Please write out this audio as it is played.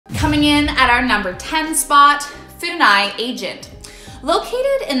Coming in at our number 10 spot, Funai Agent.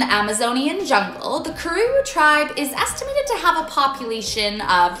 Located in the Amazonian jungle, the Caribou tribe is estimated to have a population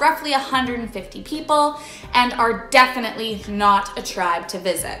of roughly 150 people and are definitely not a tribe to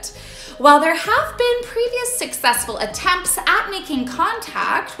visit. While there have been previous successful attempts at making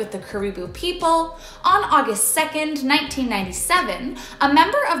contact with the Caribou people, on August 2nd, 1997, a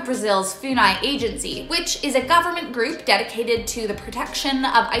member of Brazil's Funai Agency, which is a government group dedicated to the protection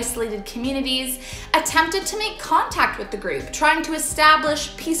of isolated communities, attempted to make contact with the group, trying to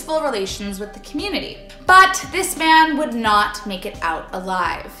establish peaceful relations with the community. But this man would not make it out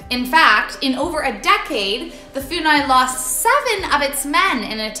alive. In fact, in over a decade, the Funai lost 7 of its men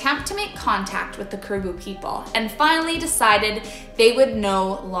in an attempt to make contact with the Caribou people, and finally decided they would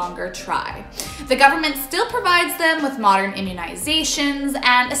no longer try. The government still provides them with modern immunizations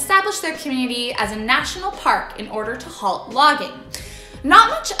and established their community as a national park in order to halt logging. Not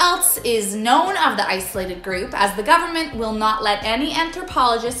much else is known of the isolated group, as the government will not let any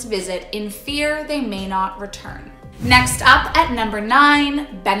anthropologists visit in fear they may not return. Next up at number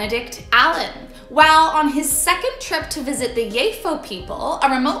 9, Benedict Allen. While on his second trip to visit the Yafo people, a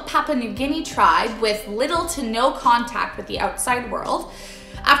remote Papua New Guinea tribe with little to no contact with the outside world,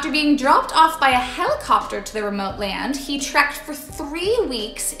 after being dropped off by a helicopter to the remote land, he trekked for 3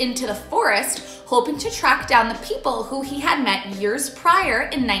 weeks into the forest, hoping to track down the people who he had met years prior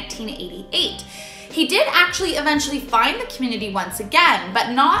in 1988. He did actually eventually find the community once again,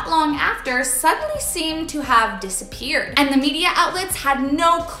 but not long after suddenly seemed to have disappeared. And the media outlets had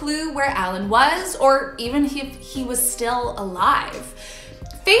no clue where Allen was, or even if he was still alive.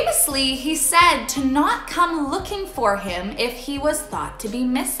 Famously, he said to not come looking for him if he was thought to be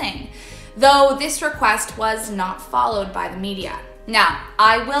missing, though this request was not followed by the media. Now,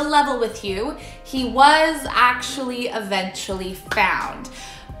 I will level with you, he was actually eventually found.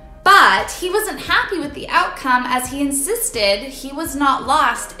 But he wasn't happy with the outcome, as he insisted he was not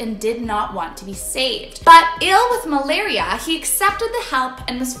lost and did not want to be saved. But ill with malaria, he accepted the help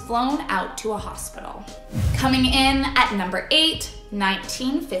and was flown out to a hospital. Coming in at number 8,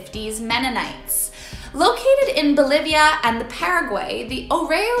 1950s Mennonites. Located in Bolivia and the Paraguay, the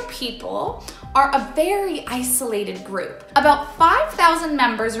Oreo people are a very isolated group. About 5,000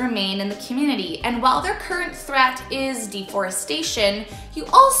 members remain in the community, and while their current threat is deforestation, you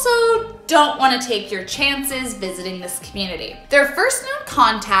also don't want to take your chances visiting this community. Their first known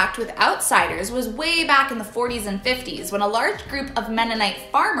contact with outsiders was way back in the 40s and 50s, when a large group of Mennonite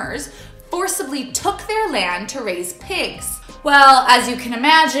farmers forcibly took their land to raise pigs. Well, as you can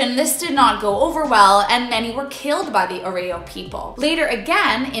imagine, this did not go over well, and many were killed by the Oreo people. Later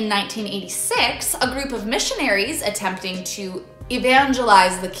again, in 1986, a group of missionaries attempting to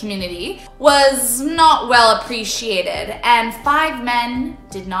evangelize the community was not well appreciated, and 5 men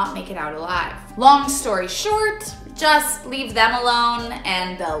did not make it out alive. Long story short, just leave them alone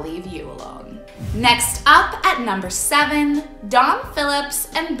and they'll leave you alone. Next up at number 7, Don Phillips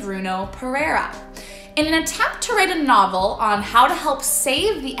and Bruno Pereira. In an attempt to write a novel on how to help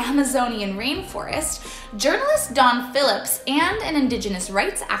save the Amazonian rainforest, journalist Don Phillips and an indigenous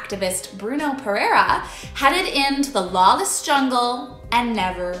rights activist, Bruno Pereira, headed into the lawless jungle and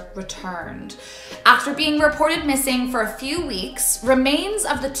never returned. After being reported missing for a few weeks, remains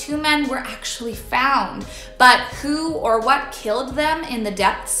of the 2 men were actually found, but who or what killed them in the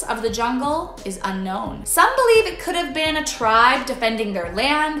depths of the jungle is unknown. Some believe it could have been a tribe defending their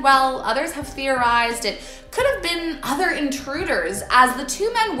land, while others have theorized it could have been other intruders, as the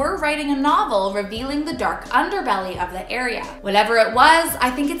 2 men were writing a novel revealing the dark underbelly of the area. Whatever it was,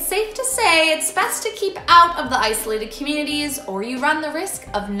 I think it's safe to say it's best to keep out of the isolated communities, or you run the risk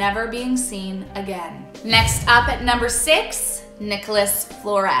of never being seen again. Next up at number 6, Nicolas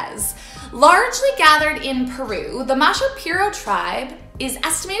Flores. Largely gathered in Peru, the Mashapiro tribe is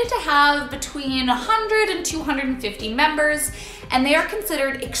estimated to have between 100 and 250 members, and they are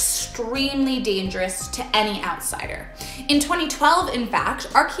considered extremely dangerous to any outsider. In 2012, in fact,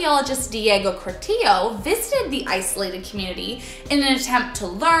 archaeologist Diego Cortillo visited the isolated community in an attempt to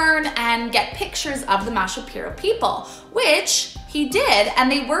learn and get pictures of the Mashapiro people, which he did,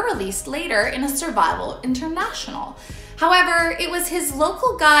 and they were released later in a Survival International. However, it was his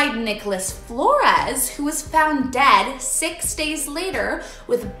local guide, Nicolas Flores, who was found dead 6 days later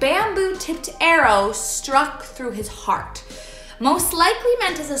with bamboo-tipped arrow struck through his heart. Most likely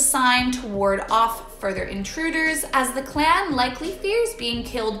meant as a sign to ward off further intruders, as the clan likely fears being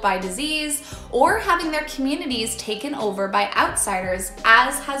killed by disease or having their communities taken over by outsiders,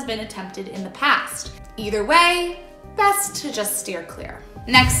 as has been attempted in the past. Either way, best to just steer clear.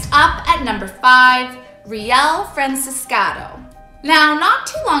 Next up at number 5, Riel Franciscado. Now, not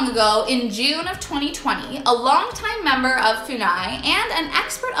too long ago, in June of 2020, a longtime member of Funai and an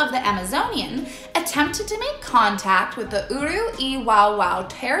expert of the Amazonian attempted to make contact with the Uru-i-Wau-Wau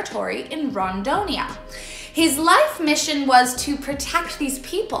territory in Rondonia. His life mission was to protect these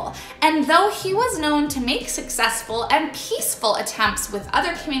people, and though he was known to make successful and peaceful attempts with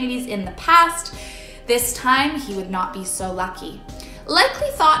other communities in the past, this time he would not be so lucky. Likely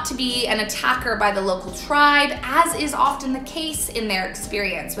thought to be an attacker by the local tribe, as is often the case in their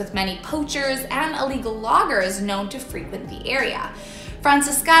experience with many poachers and illegal loggers known to frequent the area.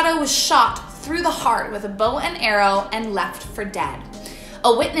 Franciscato was shot through the heart with a bow and arrow and left for dead.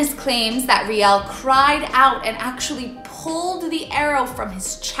 A witness claims that Riel cried out and actually pulled the arrow from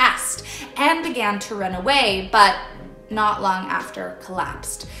his chest and began to run away, but not long after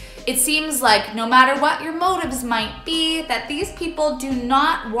collapsed. It seems like no matter what your motives might be, that these people do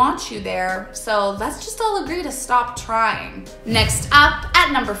not want you there, so let's just all agree to stop trying. Next up,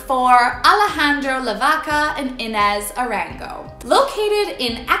 at number 4, Alejandro Lavaca and Inez Arango. Located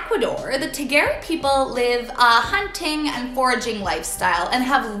in Ecuador, the Tagari people live a hunting and foraging lifestyle and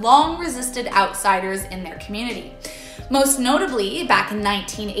have long resisted outsiders in their community. Most notably, back in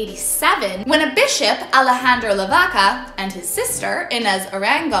 1987, when a bishop, Alejandro Lavaca, and his sister, Inez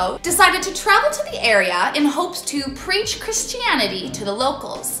Arango, decided to travel to the area in hopes to preach Christianity to the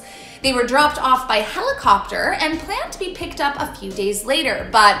locals. They were dropped off by helicopter and planned to be picked up a few days later,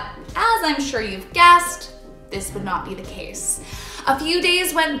 but as I'm sure you've guessed, this would not be the case. A few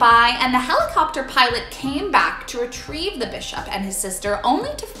days went by and the helicopter pilot came back to retrieve the bishop and his sister, only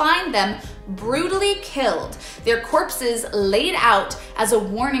to find them brutally killed, their corpses laid out as a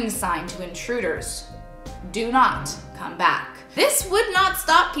warning sign to intruders. Do not come back. This would not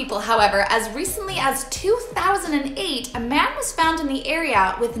stop people, however, as recently as 2008, a man was found in the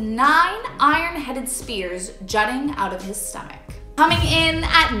area with 9 iron-headed spears jutting out of his stomach. Coming in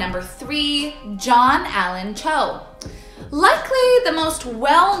at number 3, John Allen Cho. Likely the most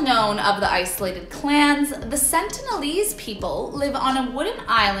well-known of the isolated clans, the Sentinelese people live on a wooden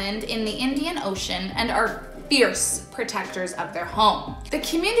island in the Indian Ocean and are fierce protectors of their home. The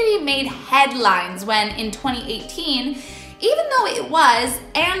community made headlines when, in 2018, even though it was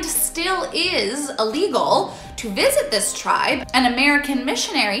and still is illegal to visit this tribe, an American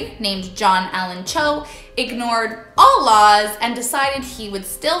missionary named John Allen Cho ignored all laws and decided he would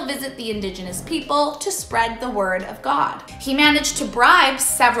still visit the indigenous people to spread the word of God. He managed to bribe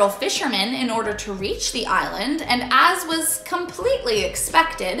several fishermen in order to reach the island, and as was completely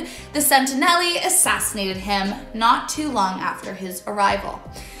expected, the Sentinelli assassinated him not too long after his arrival,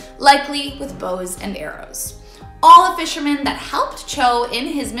 likely with bows and arrows. All the fishermen that helped Cho in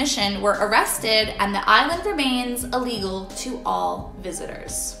his mission were arrested, and the island remains illegal to all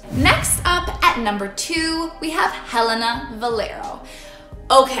visitors. Next up at number 2, we have Helena Valero.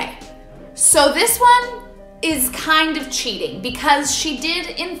 Okay, so this one is kind of cheating because she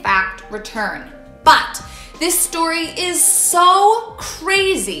did in fact return, but this story is so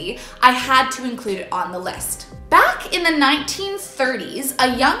crazy I had to include it on the list. Back in the 1930s,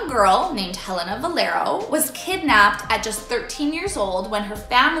 a young girl named Helena Valero was kidnapped at just 13 years old when her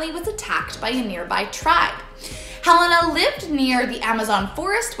family was attacked by a nearby tribe. Helena lived near the Amazon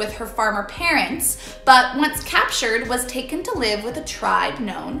forest with her farmer parents, but once captured was taken to live with a tribe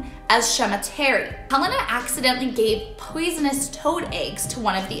known as Shemateri. Helena accidentally gave poisonous toad eggs to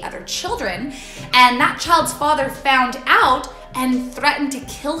one of the other children, and that child's father found out and threatened to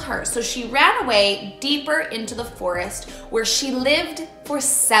kill her, so she ran away deeper into the forest where she lived for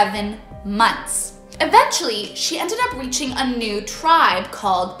 7 months. Eventually, she ended up reaching a new tribe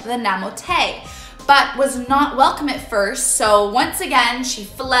called the Namote, but was not welcome at first, so once again she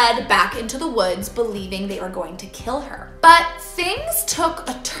fled back into the woods believing they were going to kill her. But things took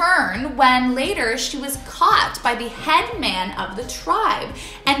a turn when later she was caught by the head man of the tribe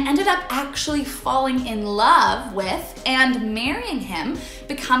and ended up actually falling in love with and marrying him,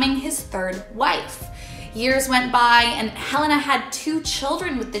 becoming his 3rd wife. Years went by and Helena had 2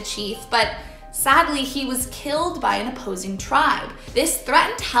 children with the chief, but sadly, he was killed by an opposing tribe. This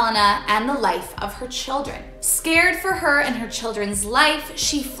threatened Helena and the life of her children. Scared for her and her children's life,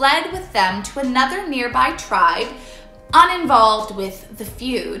 she fled with them to another nearby tribe, uninvolved with the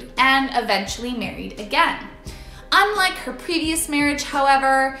feud, and eventually married again. Unlike her previous marriage,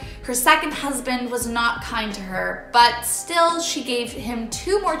 however, her second husband was not kind to her, but still she gave him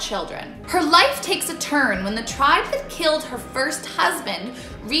 2 more children. Her life takes a turn when the tribe that killed her first husband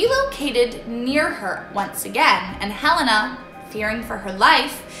relocated near her once again, and Helena, fearing for her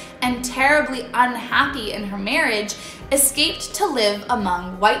life and terribly unhappy in her marriage, escaped to live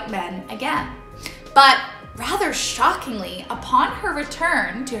among white men again. But rather shockingly, upon her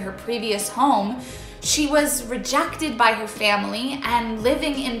return to her previous home, she was rejected by her family and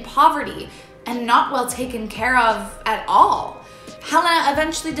living in poverty and not well taken care of at all. Helena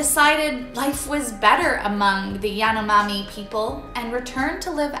eventually decided life was better among the Yanomami people and returned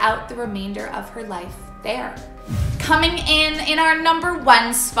to live out the remainder of her life there. Coming in our number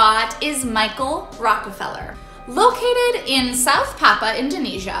 1 spot is Michael Rockefeller. Located in South Papua,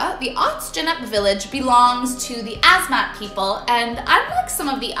 Indonesia, the Otsjanup village belongs to the Asmat people, and unlike some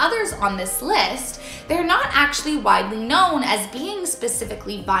of the others on this list, they're not actually widely known as being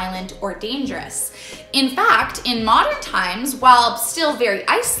specifically violent or dangerous. In fact, in modern times, while still very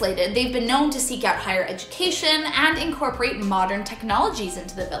isolated, they've been known to seek out higher education and incorporate modern technologies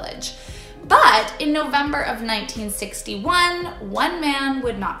into the village. But in November of 1961, one man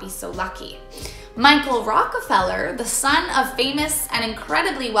would not be so lucky. Michael Rockefeller, the son of famous and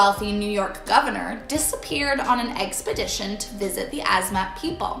incredibly wealthy New York governor, disappeared on an expedition to visit the Asmat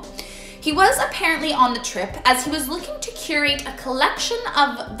people. He was apparently on the trip as he was looking to curate a collection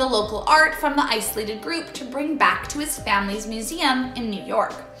of the local art from the isolated group to bring back to his family's museum in New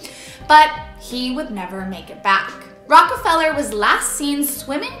York. But he would never make it back. Rockefeller was last seen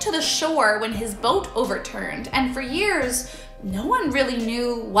swimming to the shore when his boat overturned, and for years, no one really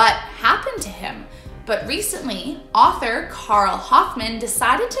knew what happened to him. But recently, author Carl Hoffman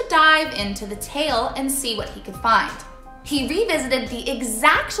decided to dive into the tale and see what he could find. He revisited the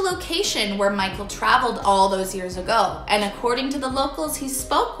exact location where Michael traveled all those years ago, and according to the locals he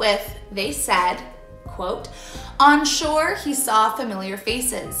spoke with, they said, quote, "On shore, he saw familiar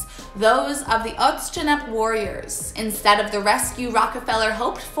faces, those of the Otsjanup warriors. Instead of the rescue Rockefeller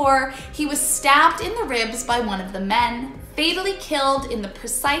hoped for, he was stabbed in the ribs by one of the men, fatally killed in the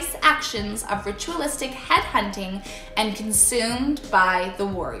precise actions of ritualistic headhunting and consumed by the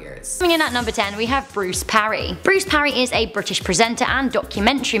warriors." Coming in at number 10, we have Bruce Parry. Bruce Parry is a British presenter and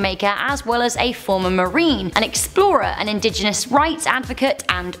documentary maker, as well as a former Marine, an explorer, an Indigenous rights advocate,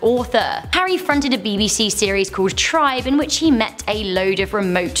 and author. Parry fronted a BBC series called Tribe, in which he met a load of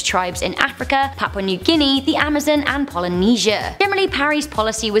remote tribes in Africa, Papua New Guinea, the Amazon, and Polynesia. Generally, Parry's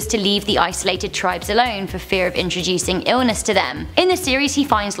policy was to leave the isolated tribes alone for fear of introducing illness to them. In the series, he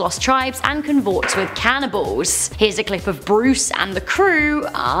finds lost tribes and convorts with cannibals. Here's a clip of Bruce and the crew,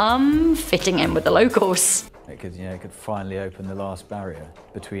 fitting in with the locals. It could finally open the last barrier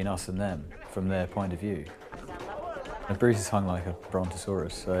between us and them, from their point of view. And Bruce is hung like a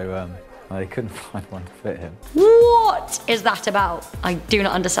brontosaurus, so they couldn't find one to fit him. What is that about? I do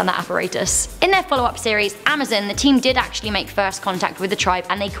not understand that apparatus. In their follow-up series, Amazon, the team did actually make first contact with the tribe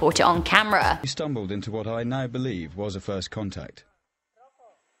and they caught it on camera. We stumbled into what I now believe was a first contact.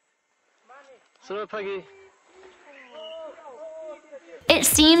 It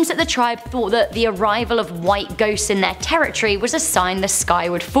seems that the tribe thought that the arrival of white ghosts in their territory was a sign the sky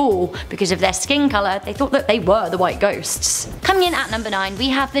would fall. Because of their skin colour, they thought that they were the white ghosts. Coming in at number 9, we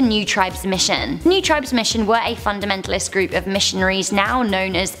have the New Tribes Mission. The New Tribes Mission were a fundamentalist group of missionaries now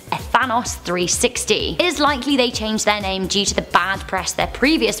known as Ephanos 360. It is likely they changed their name due to the bad press their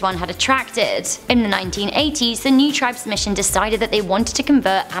previous one had attracted. In the 1980s, the New Tribes Mission decided that they wanted to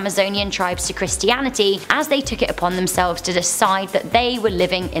convert Amazonian tribes to Christianity, as they took it upon themselves to decide that they were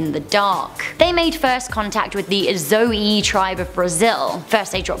living in the dark. They made first contact with the Zoe tribe of Brazil.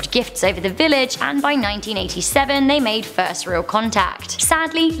 First they dropped gifts over the village, and by 1987 they made first real contact.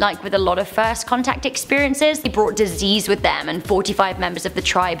 Sadly, like with a lot of first contact experiences, they brought disease with them, and 45 members of the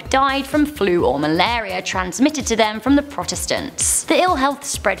tribe died from flu or malaria transmitted to them from the Protestants. The ill health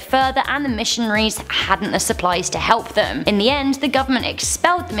spread further and the missionaries hadn't the supplies to help them. In the end, the government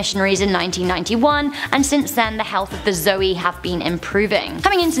expelled the missionaries in 1991, and since then the health of the Zoe have been improving.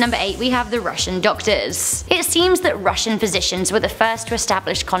 Coming into number 8, we have the Russian doctors. It seems that Russian physicians were the first to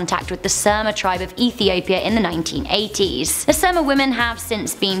establish contact with the Surma tribe of Ethiopia in the 1980s. The Surma women have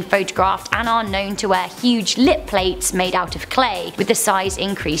since been photographed and are known to wear huge lip plates made out of clay, with the size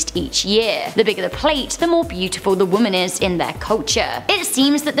increased each year. The bigger the plate, the more beautiful the woman is in their culture. It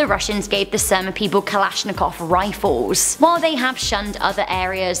seems that the Russians gave the Surma people Kalashnikov rifles. While they have shunned other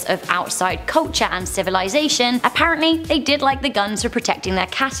areas of outside culture and civilization, apparently they did like the guns for protecting their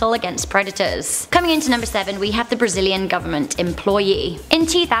cattle against predators. Coming into number 7, we have the Brazilian government employee. In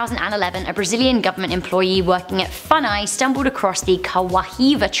 2011, a Brazilian government employee working at FUNAI stumbled across the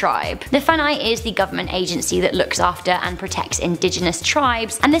Kawahiva tribe. The FUNAI is the government agency that looks after and protects indigenous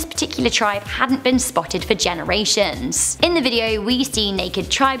tribes, and this particular tribe hadn't been spotted for generations. In the video, we see naked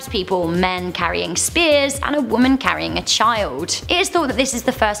tribespeople, men carrying spears, and a woman carrying a child. It is thought that this is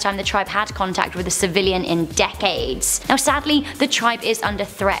the first time the tribe had contact with a civilian in decades. Now sadly, the tribe is under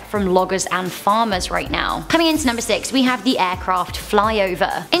threat from loggers and farmers right now. Coming into number 6, we have the aircraft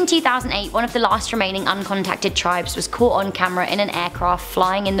flyover. In 2008, one of the last remaining uncontacted tribes was caught on camera in an aircraft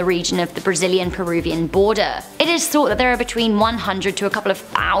flying in the region of the Brazilian-Peruvian border. It is thought that there are between 100 to a couple of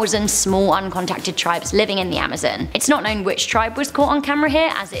thousand small uncontacted tribes living in the Amazon. It's not known which tribe was caught on camera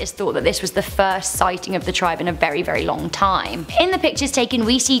here, as it is thought that this was the first sighting of the tribe in a very, very long time. In the pictures taken,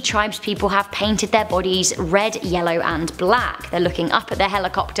 we see tribespeople have painted their bodies red, yellow, and black. They're looking up at their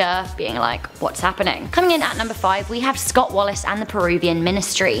helicopter, being like, what's happening? Coming in at number 5, we have Scott Wallace and the Peruvian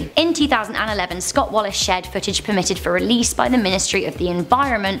Ministry. In 2011, Scott Wallace shared footage permitted for release by the Ministry of the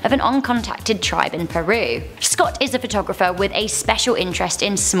Environment of an uncontacted tribe in Peru. Scott is a photographer with a special interest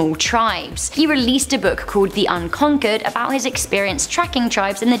in small tribes. He released a book called The Unconquered about his experience tracking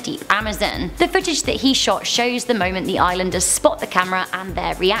tribes in the deep Amazon. The footage that he shot shows the moment the islanders spot the camera and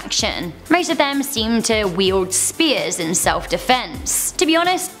their reaction. Most of them seem to wield spears in self-defense. To be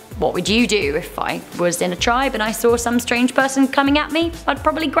honest, what would you do if I was in a tribe and I saw some strange person coming at me? I'd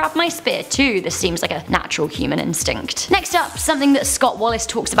probably grab my spear too. This seems like a natural human instinct. Next up, something that Scott Wallace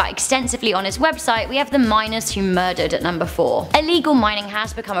talks about extensively on his website, we have the miners who murdered at number 4. Illegal mining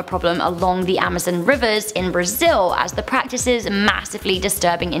has become a problem along the Amazon rivers in Brazil, as the practice is massively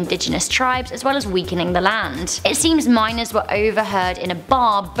disturbing indigenous tribes as well as weakening the land. It seems miners were overheard in a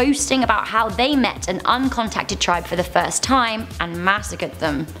bar boasting about how they met an uncontacted tribe for the first time and massacred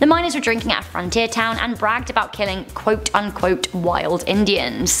them. The miners were drinking at a frontier town and bragged about killing quote-unquote wild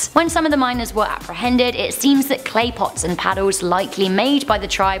Indians. When some of the miners were apprehended, it seems that clay pots and paddles likely made by the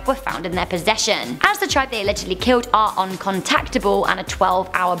tribe were found in their possession. As the tribe they allegedly killed are uncontactable and a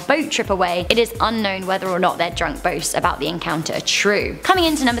 12-hour boat trip away, it is unknown whether or not their drunk boasts about the encounter are true. Coming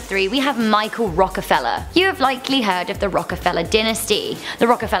into number 3, we have Michael Rockefeller. You have likely heard of the Rockefeller dynasty. The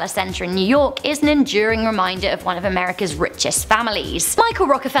Rockefeller Center in New York is an enduring reminder of one of America's richest families. Michael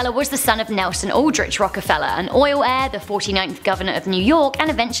Rockefeller was the son of Nelson Aldrich Rockefeller, an oil heir, the 49th governor of New York,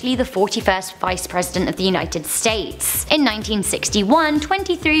 and eventually the 41st vice president of the United States. In 1961,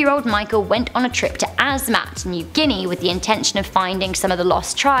 23-year-old Michael went on a trip to Asmat, New Guinea, with the intention of finding some of the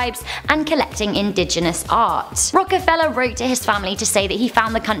lost tribes and collecting indigenous art. Rockefeller wrote to his family to say that he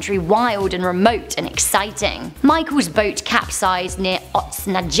found the country wild and remote and exciting. Michael's boat capsized near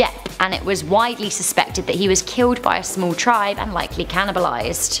Otsnajep, and it was widely suspected that he was killed by a small tribe and likely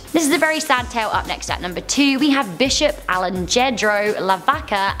cannibalized. This is a very sad tale. Up next at number 2, we have Bishop Alejandro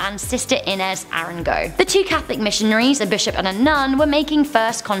Lavaca and Sister Inez Arango. The two Catholic missionaries, a bishop and a nun, were making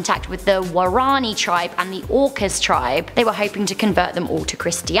first contact with the Warani tribe and the Orcas tribe. They were hoping to convert them all to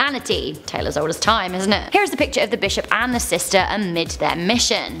Christianity. Tale as old as time, isn't it? Here is the picture of the bishop and the sister amid their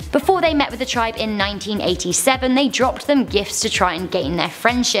mission. Before they met with the tribe in 1987, they dropped them gifts to try and gain their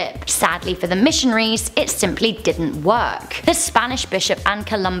friendship. Sadly for the missionaries, it simply didn't work. The Spanish bishop and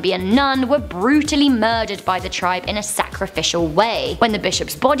Colombian nun were brutally murdered by the tribe in a sacrificial way. When the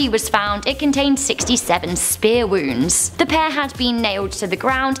bishop's body was found, it contained 67 spear wounds. The pair had been nailed to the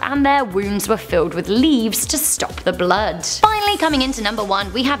ground and their wounds were filled with leaves to stop the blood. Finally, coming into number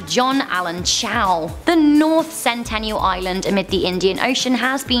 1, we have John Allen Chau. The North Centennial Island amid the Indian Ocean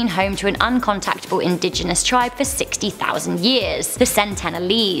has been home to an uncontactable indigenous tribe for 60,000 years, the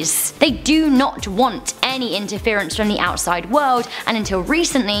Centennialese. They do not want any interference from the outside world, and until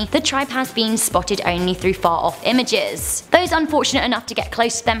recently, the tribe has been spotted only through far-off images. Those unfortunate enough to get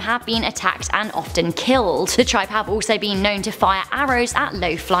close to them have been attacked and often killed. The tribe have also been known to fire arrows at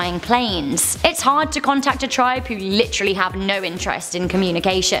low-flying planes. It's hard to contact a tribe who literally have no interest in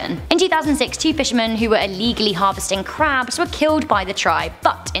communication. In 2006, 2 fishermen who were illegally harvesting crabs were killed by the tribe,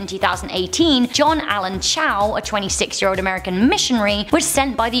 but in 2018, John Allen Chau, a 26-year-old American missionary, was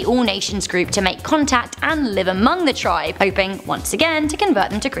sent by the All Nations group to make contact and live among the tribe, hoping once again to convert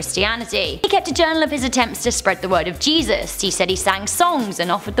them to Christianity. He kept a journal of his attempts to spread the word of Jesus. He said he sang songs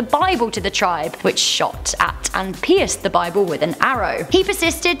and offered the Bible to the tribe, which shot at and pierced the Bible with an arrow. He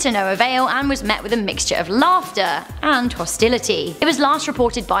persisted to no avail and was met with a mixture of laughter and hostility. It was last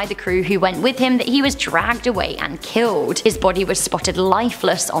reported by the crew who went with him that he was dragged away and killed. His body was spotted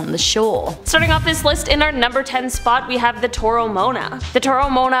lifeless on the shore. Starting off this list in our number 10 spot, we have the Toromona. The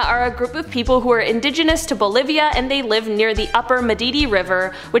Toromona are a group of people who are indigenous to Bolivia, and they live near the upper Madidi River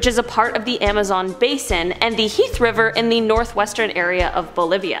River, which is a part of the Amazon basin, and the Heath River in the northwestern area of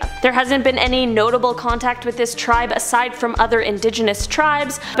Bolivia. There hasn't been any notable contact with this tribe aside from other indigenous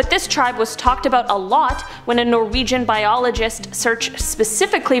tribes, but this tribe was talked about a lot when a Norwegian biologist searched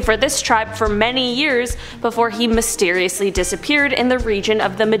specifically for this tribe for many years before he mysteriously disappeared in the region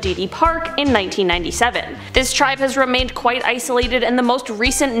of the Madidi Park in 1997. This tribe has remained quite isolated, and the most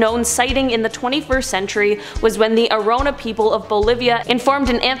recent known sighting in the 21st century was when the Arona people of Bolivia informed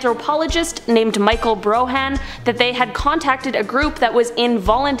an anthropologist named Michael Brohan that they had contacted a group that was in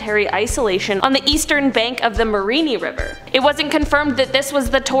voluntary isolation on the eastern bank of the Marini River. It wasn't confirmed that this was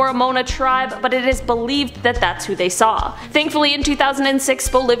the Toromona tribe, but it is believed that that's who they saw. Thankfully, in 2006,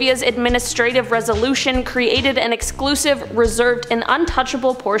 Bolivia's administrative resolution created an exclusive, reserved, and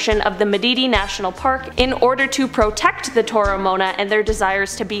untouchable portion of the Madidi National Park in order to protect the Toromona and their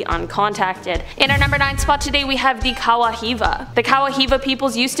desires to be uncontacted. In our number 9 spot today, we have the Kawahiva. The Kawahiva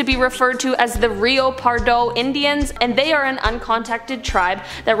peoples used to be referred to as the Rio Pardo Indians, and they are an uncontacted tribe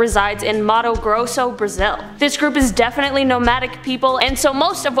that resides in Mato Grosso, Brazil. This group is definitely nomadic people, and so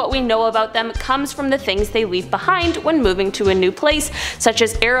most of what we know about them comes from the things they leave behind when moving to a new place, such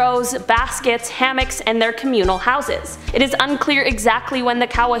as arrows, baskets, hammocks, and their communal houses. It is unclear exactly when the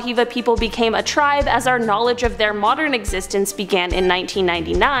Kawahiva people became a tribe, as our knowledge of their modern existence began in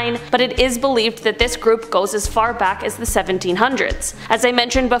 1999, but it is believed that this group goes as far back as the 1700s. As I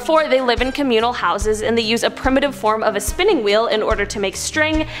mentioned before, they live in communal houses, and they use a primitive form of a spinning wheel in order to make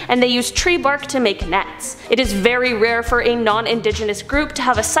string, and they use tree bark to make nets. It is very rare for a non-indigenous group to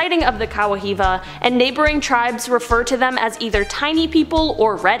have a sighting of the Kawahiva, and neighboring tribes refer to them as either tiny people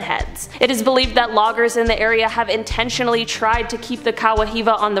or redheads. It is believed that loggers in the area have intentionally tried to keep the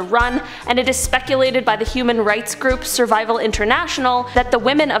Kawahiva on the run, and it is speculated by the human rights group Survival International that the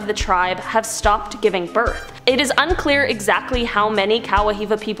women of the tribe have stopped giving birth. It is unclear exactly how many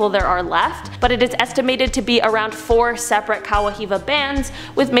Kawahiva people there are left, but it is estimated to be around 4 separate Kawahiva bands,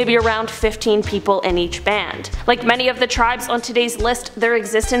 with maybe around 15 people in each band. Like many of the tribes on today's list, their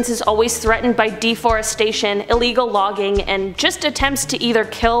existence is always threatened by deforestation, illegal logging, and just attempts to either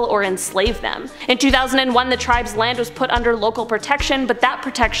kill or enslave them. In 2001, the tribe's land was put under local protection, but that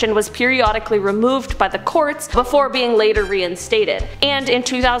protection was periodically removed by the courts before being later reinstated. And in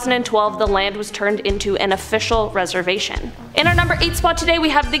 2012, the land was turned into an official reservation. In our number 8 spot today, we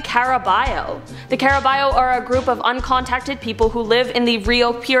have the Caraballo. The Caraballo are a group of uncontacted people who live in the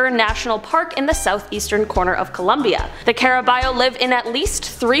Rio Pure National Park in the southeastern corner of Colombia. The Caraballo live in at least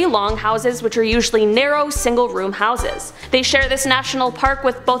 3 longhouses, which are usually narrow, single-room houses. They share this national park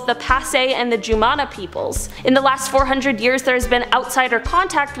with both the Pasay and the Jumana peoples. In the last 400 years, there has been outsider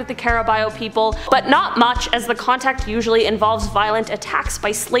contact with the Caraballo people, but not much, as the contact usually involves violent attacks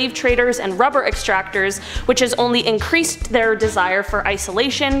by slave traders and rubber extractors, which has only increased their desire for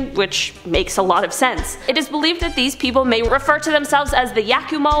isolation, which makes a lot of sense. It is believed that these people may refer to themselves as the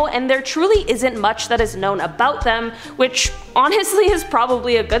Yakumo, and there truly isn't much that is known about them, which honestly is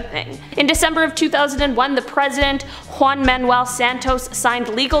probably a good thing. In December of 2001, the president, Juan Manuel Santos, signed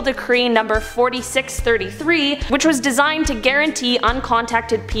Legal Decree number 4633, which was designed to guarantee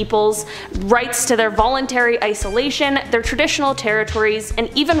uncontacted people's rights to their voluntary isolation, their traditional territories, and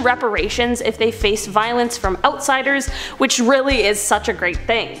even reparations if they face violence from outsiders, which really is such a great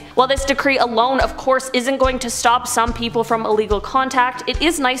thing. While this decree alone, of course, isn't going to stop some people from illegal contact, it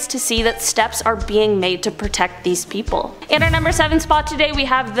is nice to see that steps are being made to protect these people. In our number 7 spot today, we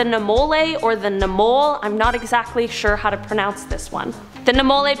have the Namole, or the Namol. I'm not exactly sure how to pronounce this one. The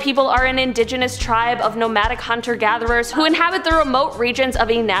Namole people are an indigenous tribe of nomadic hunter-gatherers who inhabit the remote regions of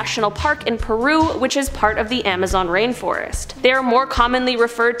a national park in Peru, which is part of the Amazon rainforest. They are more commonly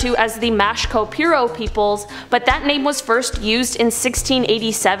referred to as the Mashco Piro peoples, but that name was first used in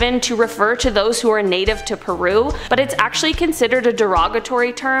 1687 to refer to those who are native to Peru, but it's actually considered a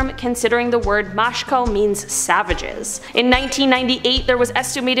derogatory term considering the word Mashco means savages. In 1998, there was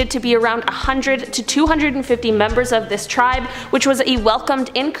estimated to be around 100 to 250 members of this tribe, which was a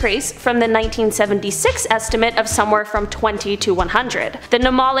welcomed increase from the 1976 estimate of somewhere from 20 to 100. The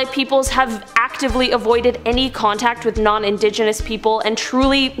Namale peoples have actively avoided any contact with non-indigenous people, and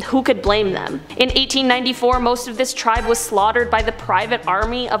truly, who could blame them? In 1894, most of this tribe was slaughtered by the private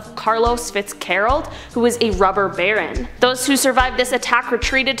army of Carlos Fitzgerald, who was a rubber baron. Those who survived this attack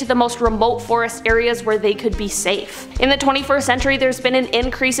retreated to the most remote forest areas where they could be safe. In the 21st century, there's been an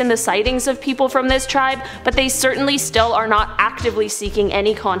increase in the sightings of people from this tribe, but they certainly still are not actively seeking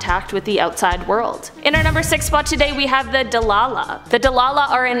any contact with the outside world. In our number 6 spot today we have the Dalala. The Dalala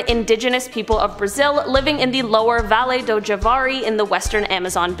are an indigenous people of Brazil living in the lower Vale do Javari in the western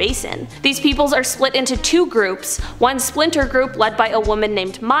Amazon basin. These peoples are split into 2 groups, one splinter group led by a woman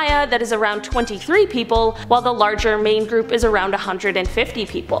named Maya that is around 23 people, while the larger main group is around 150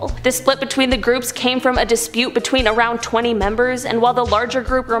 people. The split between the groups came from a dispute between around 20 members, and while the larger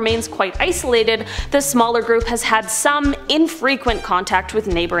group remains quite isolated, the smaller group has had some infrequent contact with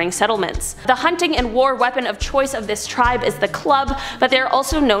neighboring settlements. The hunting and war weapon of choice of this tribe is the club, but they are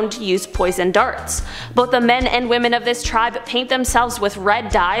also known to use poison darts. Both the men and women of this tribe paint themselves with red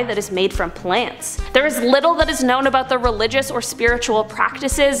dye that is made from plants. There is little that is known about their religious or spiritual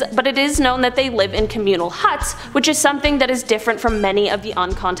practices, but it is known that they live in communal huts, which is something that is different from many of the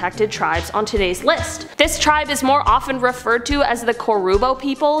uncontacted tribes on today's list. This tribe is more often referred to as the Korubo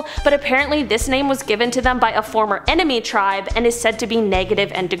people, but apparently this name was given to them by a former enemy tribe and is said to be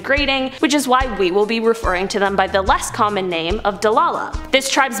negative and degrading, which is why we will be referring to them by the less common name of Dalala. This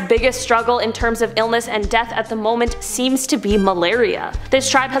tribe's biggest struggle in terms of illness and death at the moment seems to be malaria. This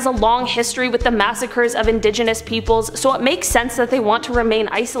tribe has a long history with the massacres of indigenous peoples, so it makes sense that they want to remain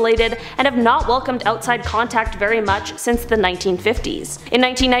isolated and have not welcomed outside contact very much since the 1950s. In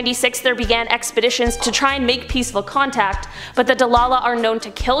 1996 there began expeditions to try and make peaceful contact, but the Dalala are known to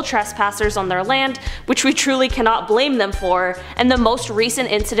kill trespassers on their land, which we truly cannot blame them for, and the most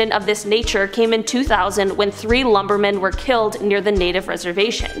recent incident of this nature came in 2000 when 3 lumbermen were killed near the native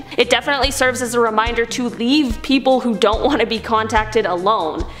reservation. It definitely serves as a reminder to leave people who don't want to be contacted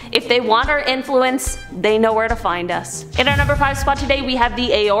alone. If they want our influence, they know where to find us. In our number 5 spot today we have the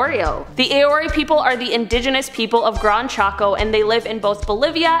Aoreo. The Aoreo people are the indigenous people of Gran Chaco, and they live in both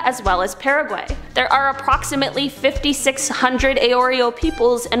Bolivia as well as Paraguay. There are approximately 5,600 Aoreo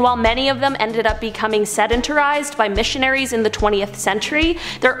peoples, and while many of them ended up becoming sedentarized by missionaries in the 20th century,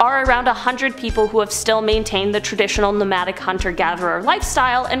 there are around 100 people who have still maintained the traditional nomadic hunter-gatherer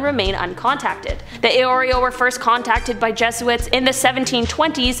lifestyle and remain uncontacted. The Aoreo were first contacted by Jesuits in the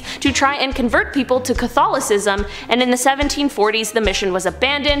 1720s to try and convert people to Catholicism, and in the 1740s the mission was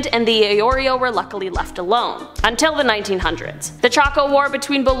abandoned and the Aoreo were luckily left alone. Until the 1900s. The Chaco War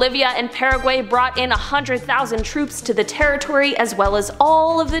between Bolivia and Paraguay brought in 100,000 troops to the territory as well as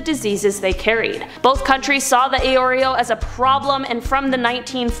all of the diseases they carried. Both countries saw the Aoreo as a problem, and from the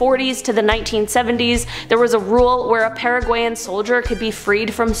 1940s to the 1970s there was a rule where a Paraguayan soldier could be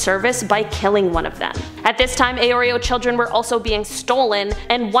freed from service by killing one of them. At this time Aoreo children were also being stolen,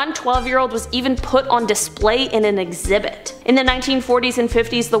 and one 12-year-old was even put on display in an exhibit. In the 1940s and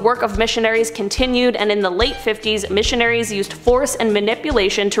 50s the work of missionaries continued, and in the late 50s missionaries used force and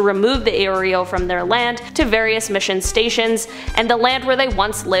manipulation to remove the Aoreo from their land to various mission stations, and the land where they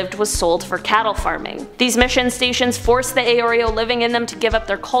once lived was sold for cattle farming. These mission stations forced the Aoreo living in them to give up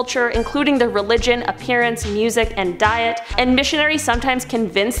their culture, including their religion, appearance, music, and diet, and missionaries sometimes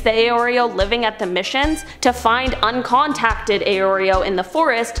convinced the Aoreo living at the missions to find uncontacted Aoreo in the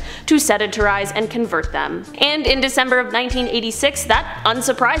forest to sedentarize and convert them. And in December of 1986 that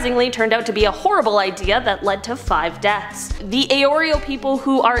unsurprisingly turned out to be a horrible idea that led to 5 deaths. The Aoreo people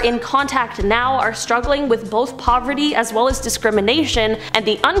who are in contact now are struggling with both poverty as well as discrimination, and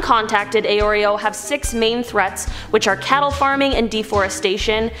the uncontacted Aoreo have 6 main threats, which are cattle farming and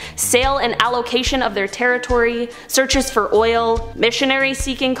deforestation, sale and allocation of their territory, searches for oil, missionaries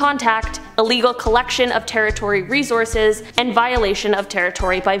seeking contact, illegal collection of territory resources, and violation of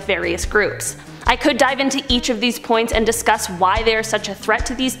territory by various groups. I could dive into each of these points and discuss why they are such a threat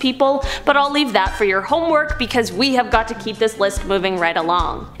to these people, but I'll leave that for your homework because we have got to keep this list moving right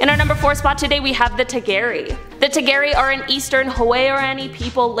along. In our number 4 spot today we have the Tagari. The Tagari are an eastern Huaorani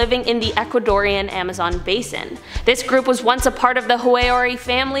people living in the Ecuadorian Amazon basin. This group was once a part of the Huaori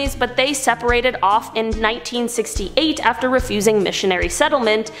families, but they separated off in 1968 after refusing missionary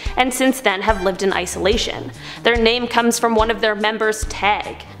settlement, and since then have lived in isolation. Their name comes from one of their members'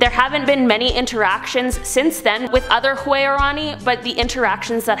 tag. There haven't been many interactions since then with other Huaorani, but the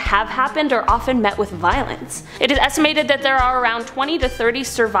interactions that have happened are often met with violence. It is estimated that there are around 20 to 30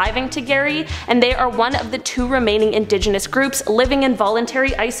 surviving Tagari, and they are one of the 2 remaining indigenous groups living in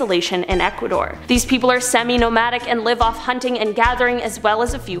voluntary isolation in Ecuador. These people are semi-nomadic and live off hunting and gathering as well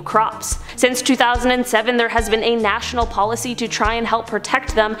as a few crops. Since 2007 there has been a national policy to try and help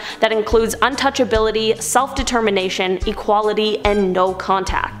protect them that includes untouchability, self-determination, equality, and no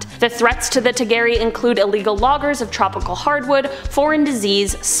contact. The threats to the Tagari include illegal loggers of tropical hardwood, foreign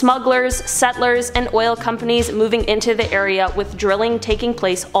disease, smugglers, settlers, and oil companies moving into the area with drilling taking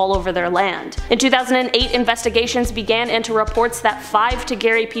place all over their land. In 2008, investigations investigations began into reports that 5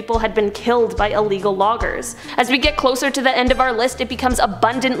 Tagari people had been killed by illegal loggers. As we get closer to the end of our list, it becomes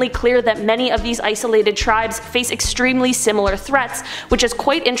abundantly clear that many of these isolated tribes face extremely similar threats, which is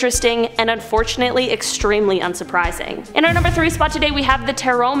quite interesting and unfortunately extremely unsurprising. In our number 3 spot today we have the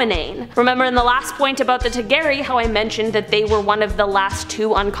Taromanane. Remember in the last point about the Tagari how I mentioned that they were one of the last 2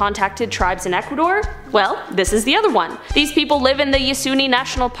 uncontacted tribes in Ecuador? Well, this is the other one. These people live in the Yasuni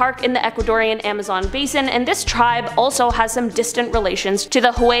National Park in the Ecuadorian Amazon basin, and this tribe also has some distant relations to the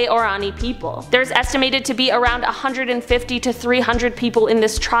Huayurani people. There's estimated to be around 150 to 300 people in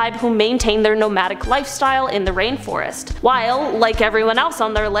this tribe who maintain their nomadic lifestyle in the rainforest. While, like everyone else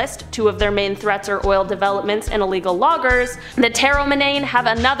on their list, 2 of their main threats are oil developments and illegal loggers, the Taromanane have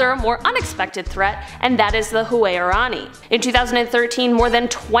another, more unexpected threat, and that is the Huayurani. In 2013, more than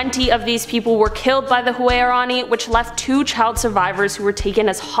 20 of these people were killed by the Huayurani, which left 2 child survivors who were taken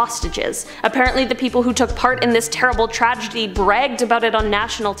as hostages. Apparently the people who took part in this terrible tragedy bragged about it on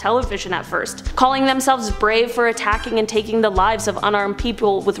national television at first, calling themselves brave for attacking and taking the lives of unarmed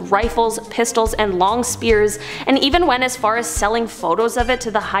people with rifles, pistols, and long spears, and even went as far as selling photos of it to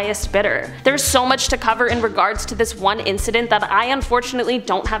the highest bidder. There's so much to cover in regards to this one incident that I unfortunately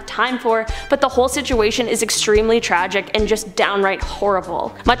don't have time for, but the whole situation is extremely tragic and just downright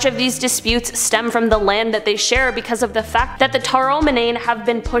horrible. Much of these disputes stem from the land that they share because of the fact that the Taromanane have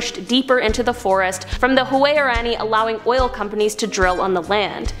been pushed deeper into the forest from the Huayurani allowing oil companies to drill on the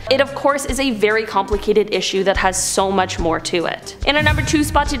land. It of course is a very complicated issue that has so much more to it. In our number 2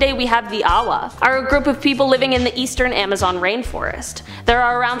 spot today we have the Awa, are a group of people living in the eastern Amazon rainforest. There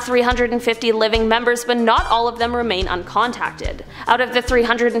are around 350 living members, but not all of them remain uncontacted. Out of the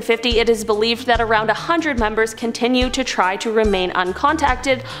 350, it is believed that around 100 members continue to try to remain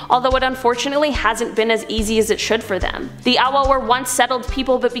uncontacted, although it unfortunately hasn't been as easy as it should for them. The Awa were once settled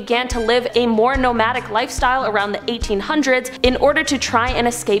people but began to live a more nomadic lifestyle around the 1800s in order to try and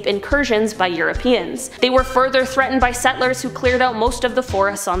escape incursions by Europeans. They were further threatened by settlers who cleared out most of the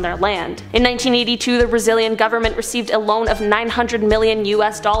forests on their land. In 1982, the Brazilian government received a loan of $900 million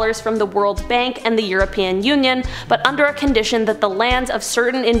from the World Bank and the European Union, but under a condition that the lands of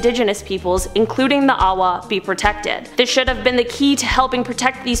certain indigenous peoples, including the Awa, be protected. This should have been the key to helping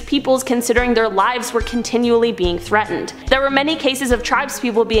protect these peoples, considering their lives were continually being threatened. There were many cases of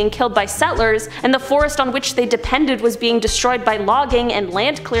tribespeople being killed by settlers, and the forest on which they depended was being destroyed by logging and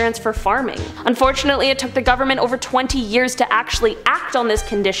land clearance for farming. Unfortunately, it took the government over 20 years to actually act on this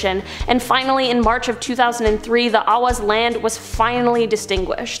condition, and finally in March of 2003 the Awa's land was finally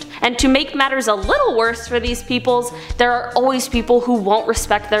distinguished. And to make matters a little worse for these peoples, there are always people who won't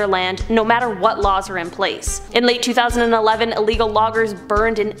respect their land no matter what laws are in place. In late 2011, illegal loggers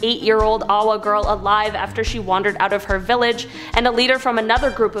burned an 8-year-old Awa girl alive after she wandered out of her village, and a leader from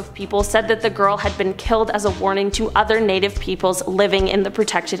another group of people said that the girl had been killed as a warning to other native peoples living in the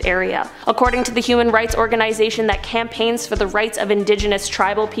protected area. According to the human rights organization that campaigns for the rights of indigenous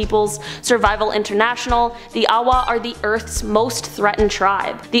tribal peoples, Survival International, the Awa are the Earth's most threatened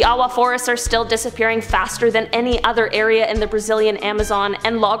tribe. The Awa forests are still disappearing faster than any other area in the Brazilian Amazon,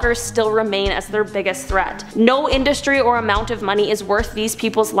 and loggers still remain as their biggest threat. No industry or amount of money is worth these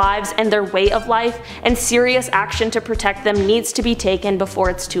people's lives and their way of life, and serious action to protect them needs to be taken before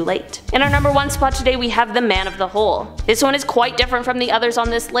it's too late. In our number 1 spot today we have the Man of the Hole. This one is quite different from the others on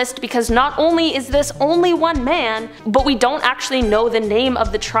this list because not only is this only one man, but we don't actually know the name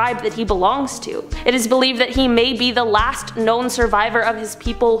of the tribe that he belongs to. It is believed that he may be the last known survivor of his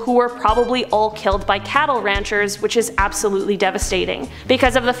people, who were probably all killed by cattle ranchers, which is absolutely devastating.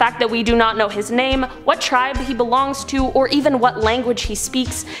 Because of the fact that we do not know his name, what tribe he belongs to, or even what language he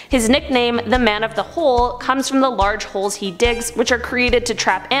speaks, his nickname, the Man of the Hole, comes from the large holes he digs, which are created to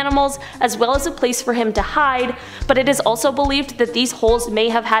trap animals as well as a place for him to hide, but it is also believed that these holes may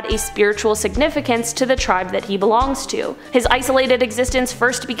have had a spiritual significance to the tribe that he belongs to. His isolated existence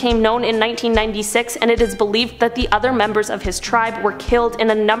first became known in 1996, and it is believed that the other members of his tribe were killed in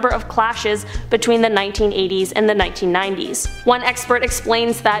a number of clashes between the 1980s and the 1990s. One expert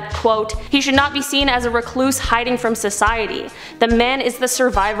explains that, quote, "He should not be seen as a recluse hiding from society. The man is the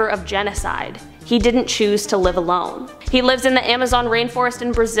survivor of genocide. He didn't choose to live alone." He lives in the Amazon rainforest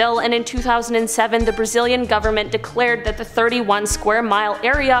in Brazil, and in 2007 the Brazilian government declared that the 31 square mile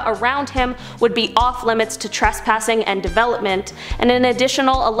area around him would be off limits to trespassing and development, and an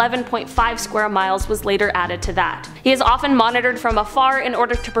additional 11.5 square miles was later added to that. He is often monitored from afar in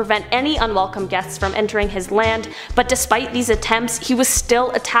order to prevent any unwelcome guests from entering his land, but despite these attempts, he was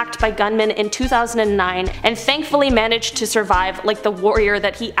still attacked by gunmen in 2009 and thankfully managed to survive like the warrior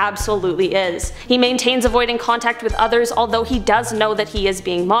that he absolutely is. He maintains avoiding contact with others others, although he does know that he is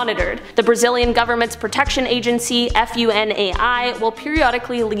being monitored. The Brazilian government's protection agency, FUNAI, will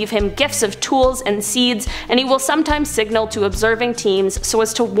periodically leave him gifts of tools and seeds, and he will sometimes signal to observing teams so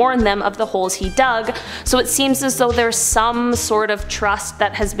as to warn them of the holes he dug, so it seems as though there's some sort of trust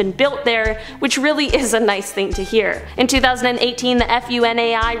that has been built there, which really is a nice thing to hear. In 2018, the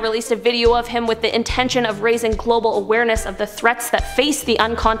FUNAI released a video of him with the intention of raising global awareness of the threats that face the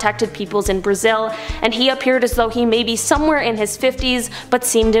uncontacted peoples in Brazil, and he appeared as though he may be somewhere in his 50s, but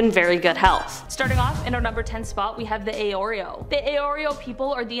seemed in very good health. Starting off in our number 10 spot, we have the Aoreo. The Aoreo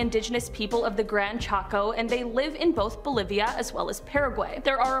people are the indigenous people of the Gran Chaco, and they live in both Bolivia as well as Paraguay.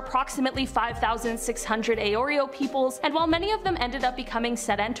 There are approximately 5,600 Aoreo peoples, and while many of them ended up becoming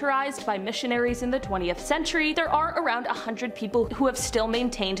sedentarized by missionaries in the 20th century, there are around 100 people who have still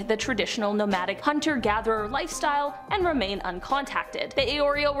maintained the traditional nomadic hunter-gatherer lifestyle and remain uncontacted. The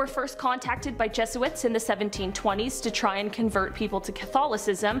Aoreo were first contacted by Jesuits in the 1720s to try and convert people to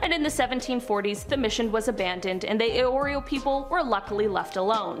Catholicism, and in the 1740s the mission was abandoned and the Aoreo people were luckily left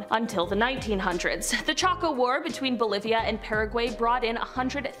alone until the 1900s. The Chaco War between Bolivia and Paraguay brought in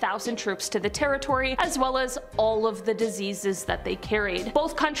 100,000 troops to the territory, as well as all of the diseases that they carried.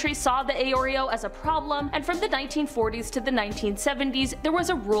 Both countries saw the Aoreo as a problem, and from the 1940s to the 1970s there was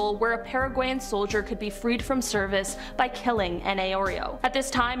a rule where a Paraguayan soldier could be freed from service by killing an Aoreo. At this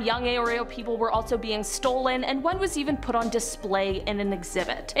time, young Aoreo people were also being stolen, and one was even put on display in an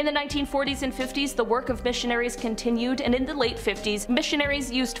exhibit. In the 1940s and 50s, the work of missionaries continued, and in the late 50s,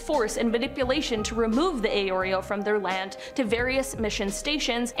 missionaries used force and manipulation to remove the Aoreo from their land to various mission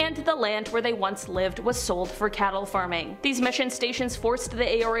stations, and the land where they once lived was sold for cattle farming. These mission stations forced the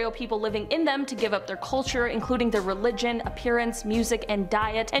Aoreo people living in them to give up their culture, including their religion, appearance, music, and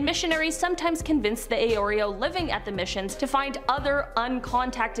diet, and missionaries sometimes convinced the Aoreo living at the missions to find other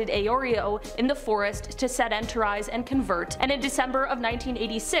uncontacted Aoreo in the forest to sedentarize and convert, and in December of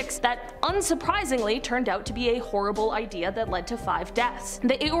 1986 that unsurprisingly turned out to be a horrible idea that led to 5 deaths.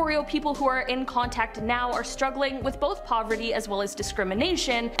 The Aoreo people who are in contact now are struggling with both poverty as well as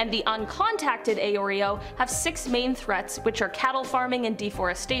discrimination, and the uncontacted Aoreo have 6 main threats, which are cattle farming and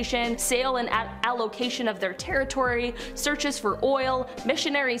deforestation, sale and allocation of their territory, searches for oil,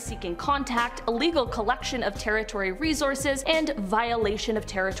 missionaries seeking contact, illegal collection of territory resources, and violation of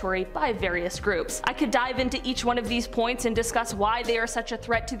territory by various groups. I could dive into each one of these points and discuss why they are such a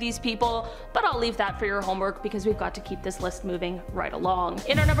threat to these people, but I'll leave that for your homework because we've got to keep this list moving right along.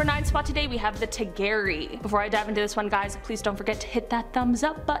 In our number 9 spot today, we have the Tigeri. Before I dive into this one, guys, please don't forget to hit that thumbs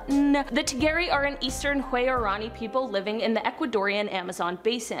up button. The Tigeri are an eastern Huaorani people living in the Ecuadorian Amazon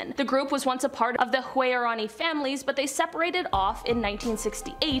basin. The group was once a part of the Huaorani families, but they separated off in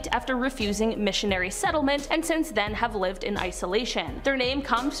 1968 after refusing missionary settlement, and since then have lived in isolation. Their name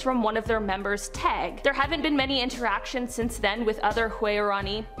comes from one of their members' tag. There haven't been many interactions since then with other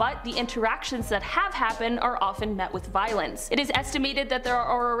Huaorani, but the interactions that have happened are often met with violence. It is estimated that there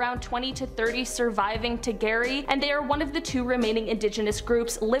are around 20 to 30 surviving Tigeri, and they are one of the 2 remaining indigenous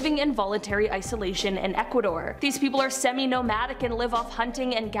groups living in voluntary isolation in Ecuador. These people are semi-nomadic and live off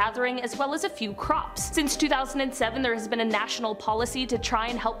hunting and gathering, as well as a few crops. Since 2007, there has been a national policy to try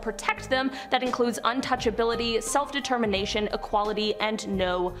and help protect them that includes untouchability, self-determination, equality, and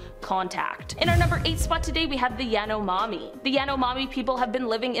no contact. In our number 8 spot today, we have the Yanomami. The Yanomami people have been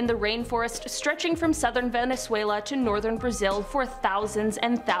living in the rainforest stretching from southern Venezuela to northern Brazil for thousands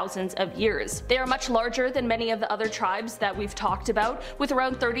and thousands of years. They are much larger than many of the other tribes that we've talked about, with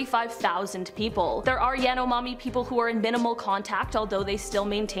around 35,000 people. There are Yanomami people who are in minimal contact, although they still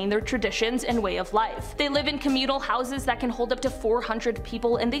maintain their traditions and way of life. They live in communal houses that can hold up to 400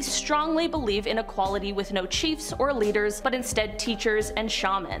 people, and they strongly believe in equality with no chiefs or leaders, but instead teachers and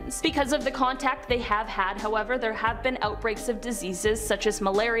shamans. Because of the contact they have had, however, there have been outbreaks of diseases such as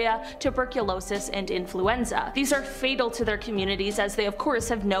malaria, tuberculosis, and influenza. These are fatal to their communities as they of course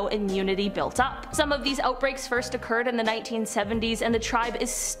have no immunity built up. Some of these outbreaks first occurred in the 1970s, and the tribe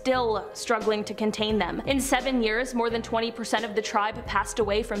is still struggling to contain them. In 7 years, more than 20% of the tribe passed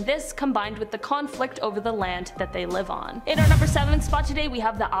away from this, combined with the conflict over the land that they live on. In our number 7 spot today, we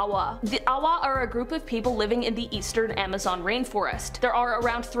have the Awa. The Awa are a group of people living in the eastern Amazon rainforest. There are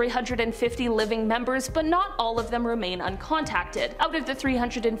around 350 living members, but not all of them remain uncontacted. Out of the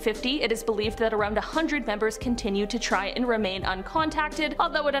 350, it is believed that around 100 members continue to try and remain uncontacted,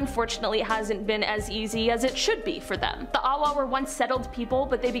 although it unfortunately hasn't been as easy as it should be for them. The Awa were once settled people,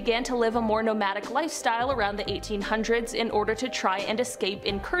 but they began to live a more nomadic lifestyle around the 1800s in order to try and escape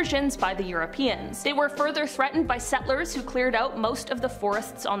incursions by the Europeans. They were further threatened by settlers who cleared out most of the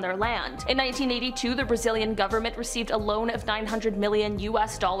forests on their land. In 1982, the Brazilian government received a loan of $900 million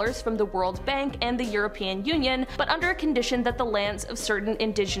from the World Bank and the European Hawaiian Union, but under a condition that the lands of certain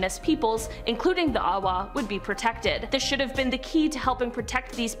indigenous peoples, including the Awa, would be protected. This should have been the key to helping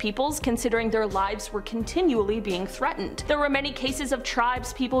protect these peoples, considering their lives were continually being threatened. There were many cases of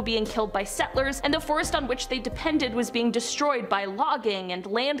tribes people being killed by settlers, and the forest on which they depended was being destroyed by logging and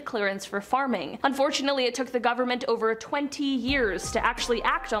land clearance for farming. Unfortunately, it took the government over 20 years to actually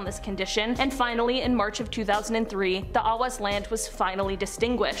act on this condition, and finally, in March of 2003, the Awa's land was finally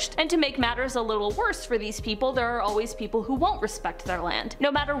distinguished. And to make matters a little worse for these people, there are always people who won't respect their land,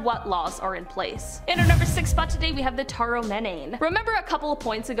 no matter what laws are in place. In our number 6 spot today, we have the Taro Menane. Remember a couple of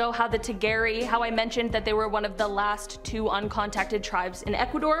points ago how the Tagari, how I mentioned that they were one of the last 2 uncontacted tribes in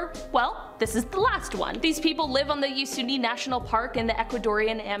Ecuador? Well, this is the last one. These people live on the Yasuni National Park in the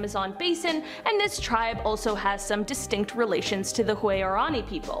Ecuadorian Amazon basin, and this tribe also has some distinct relations to the Huaorani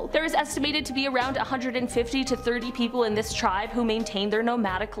people. There is estimated to be around 150 to 30 people in this tribe who maintain their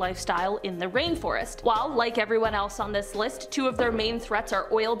nomadic lifestyle in the rainforest. While, like everyone else on this list, 2 of their main threats are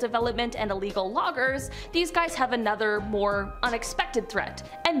oil development and illegal loggers, these guys have another, more unexpected threat,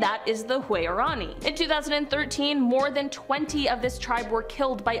 and that is the Huaorani. In 2013, more than 20 of this tribe were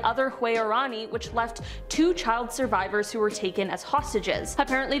killed by other Huaorani, which left 2 child survivors who were taken as hostages.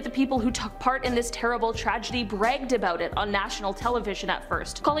 Apparently, the people who took part in this terrible tragedy bragged about it on national television at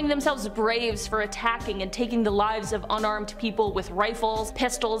first, calling themselves braves for attacking and taking the lives of unarmed people with rifles,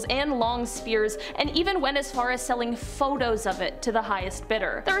 pistols, and long spears, and even went as far as selling photos of it to the highest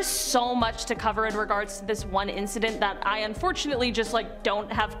bidder. There is so much to cover in regards to this one incident that I unfortunately just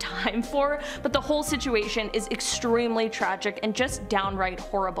don't have time for, but the whole situation is extremely tragic and just downright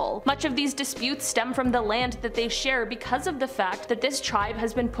horrible. Much of these disputes stem from the land that they share because of the fact that this tribe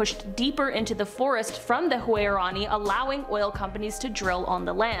has been pushed deeper into the forest from the Huaorani, allowing oil companies to drill on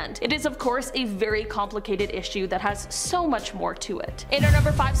the land. It is of course a very complicated issue that has so much more to it. In our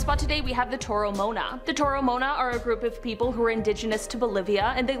number 5 spot today, we have the Toromona. The Toromona are a group of people who are indigenous to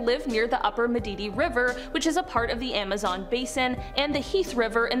Bolivia, and they live near the upper Madidi River, which is a part of the Amazon basin, and the Heath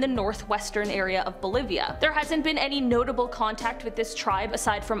River in the northwestern area of Bolivia. There hasn't been any notable contact with this tribe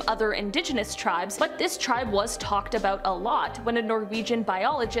aside from other indigenous tribes, but this tribe was talked about a lot when a Norwegian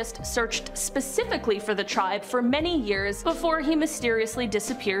biologist searched specifically for the tribe for many years before he mysteriously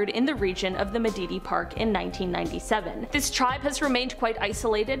disappeared in the region of the Madidi Park in 1997. This tribe has remained quite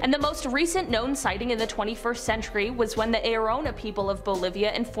isolated, and the most recent known sighting in the 21st century was when the Aorona people of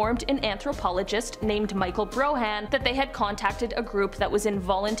Bolivia informed an anthropologist named Michael Brohan that they had contacted a group that was in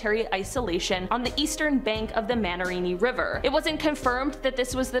voluntary isolation on the eastern bank of the Manarini River. It wasn't confirmed that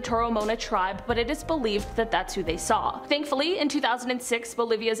this was the Toromona tribe, but it is believed that that's who they saw. Thankfully, in 2006,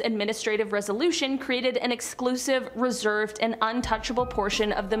 Bolivia's administrative resolution created an exclusive, reserved, and untouchable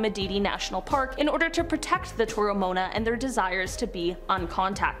portion of the Madidi National Park in order to protect the Toromona and their desires to be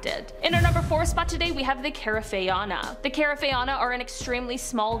uncontacted. In our number 4 spot today, we have the Carafayana. The Carafayana are an extremely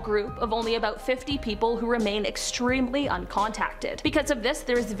small group of only about 50 people who remain extremely uncontacted. Because of this,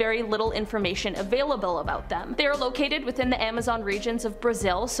 there is very little information available about them. They are located within the Amazon regions of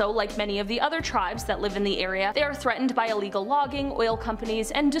Brazil, so like many of the other tribes that live in the area, they are threatened by illegal logging, oil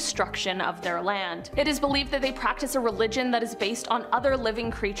companies, and destruction of their land. It is believed that they practice a religion that is based on other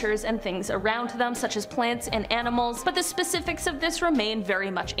living creatures and things around them, such as plants and animals, but the specifics of this remain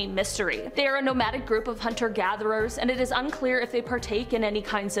very much a mystery. They are a nomadic group of hunter-gatherers, and it is unclear if they partake in any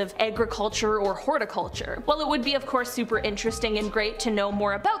kinds of agriculture or horticulture. While it would be of course super interesting and great to know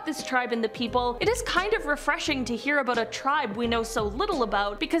more about this tribe and the people, it is kind of refreshing to hear about a tribe we know so little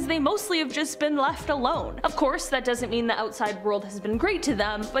about because they mostly have just been left alone. Of course, that doesn't mean the outside world has been great to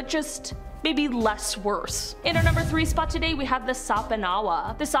them, but just maybe less worse. In our number 3 spot today, we have the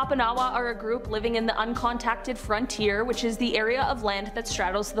Sapanawa. The Sapanawa are a group living in the uncontacted frontier, which is the area of land that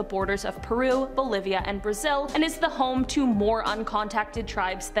straddles the borders of Peru, Bolivia, and Brazil, and is the home to more uncontacted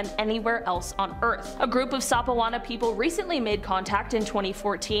tribes than anywhere else on Earth. A group of Sapawana people recently made contact in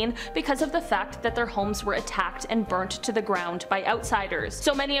 2014 because of the fact that their homes were attacked and burnt to the ground by outsiders.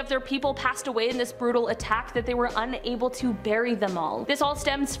 So many of their people passed away in this brutal attack that they were unable to bury them all. This all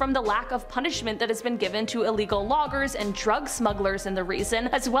stems from the lack of punishment that has been given to illegal loggers and drug smugglers in the region,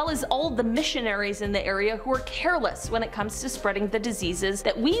 as well as all the missionaries in the area who are careless when it comes to spreading the diseases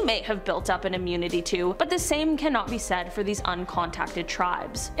that we may have built up an immunity to, but the same cannot be said for these uncontacted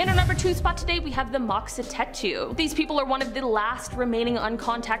tribes. In our number 2 spot today, we have the Moxitetu. These people are one of the last remaining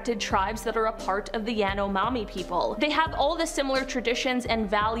uncontacted tribes that are a part of the Yanomami people. They have all the similar traditions and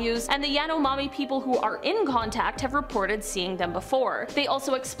values, and the Yanomami people who are in contact have reported seeing them before. They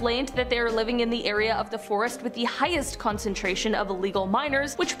also explained that they are living in the area of the forest with the highest concentration of illegal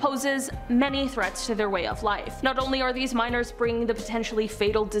miners, which poses many threats to their way of life. Not only are these miners bringing the potentially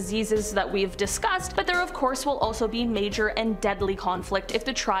fatal diseases that we've discussed, but there of course will also be major and deadly conflict if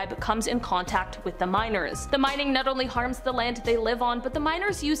the tribe comes in contact with the miners. The mining not only harms the land they live on, but the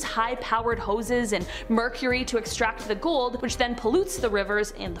miners use high-powered hoses and mercury to extract the gold, which then pollutes the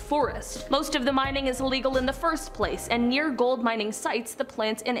rivers and the forest. Most of the mining is illegal in the first place, and near gold mining sites, the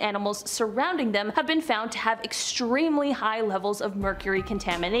plants and animals surrounding them have been found to have extremely high levels of mercury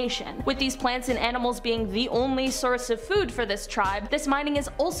contamination. With these plants and animals being the only source of food for this tribe, this mining is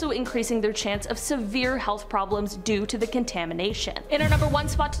also increasing their chance of severe health problems due to the contamination. In our number 1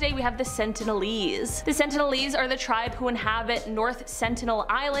 spot today, we have the Sentinelese. The Sentinelese are the tribe who inhabit North Sentinel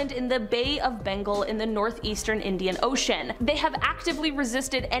Island in the Bay of Bengal in the northeastern Indian Ocean. They have actively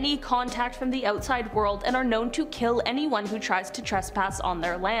resisted any contact from the outside world and are known to kill anyone who tries to trespass on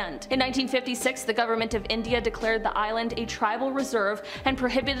their land. In 1956, the government of India declared the island a tribal reserve and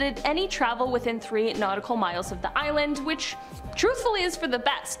prohibited any travel within 3 nautical miles of the island, which truthfully is for the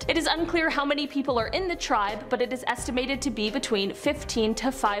best. It is unclear how many people are in the tribe, but it is estimated to be between 15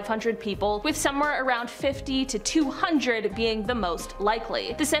 to 500 people, with somewhere around 50 to 200 being the most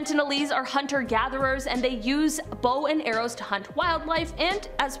likely. The Sentinelese are hunter-gatherers, and they use bow and arrows to hunt wildlife and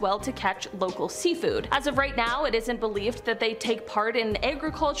as well to catch local seafood. As of right now, it isn't believed that they take part in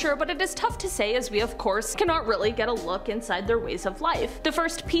agriculture, but it is tough to say as we of course cannot really get a look inside their ways of life. The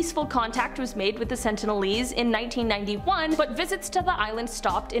first peaceful contact was made with the Sentinelese in 1991, but visits to the island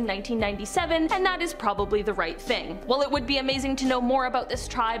stopped in 1997, and that is probably the right thing. While it would be amazing to know more about this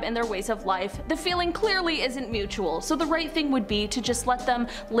tribe and their ways of life, the feeling clearly isn't mutual, so the right thing would be to just let them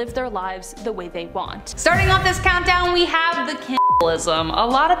live their lives the way they want. Starting off this countdown, we have the cannibalism. A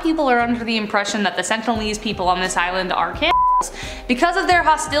lot of people are under the impression that the Sentinelese people on this island are cannibals. Because of their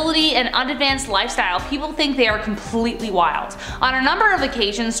hostility and unadvanced lifestyle, people think they are completely wild. On a number of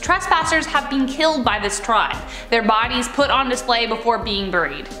occasions, trespassers have been killed by this tribe, their bodies put on display before being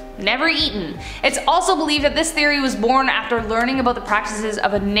buried. Never eaten. It's also believed that this theory was born after learning about the practices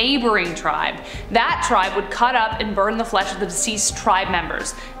of a neighboring tribe. That tribe would cut up and burn the flesh of the deceased tribe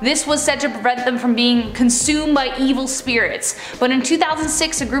members. This was said to prevent them from being consumed by evil spirits, but in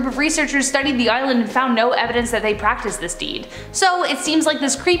 2006 a group of researchers studied the island and found no evidence that they practiced this deed. So it seems like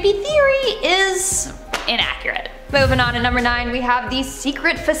this creepy theory is inaccurate. Moving on to number 9, we have the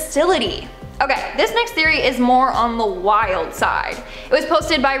secret facility. Okay, this next theory is more on the wild side. It was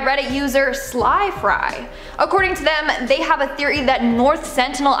posted by Reddit user Slyfry. According to them, they have a theory that North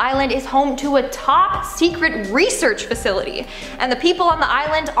Sentinel Island is home to a top secret research facility, and the people on the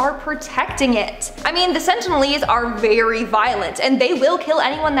island are protecting it. I mean, the Sentinelese are very violent, and they will kill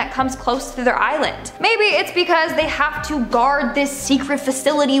anyone that comes close to their island. Maybe it's because they have to guard this secret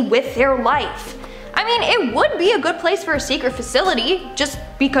facility with their life. I mean, it would be a good place for a secret facility, just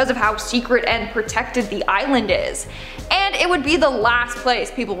because of how secret and protected the island is. And it would be the last place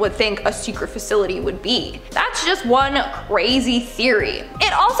people would think a secret facility would be. That's just one crazy theory.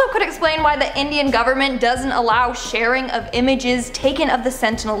 It also could explain why the Indian government doesn't allow sharing of images taken of the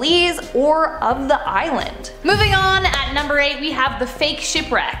Sentinelese or of the island. Moving on, at number 8 we have the fake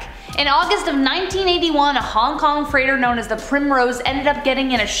shipwreck. In August of 1981, a Hong Kong freighter known as the Primrose ended up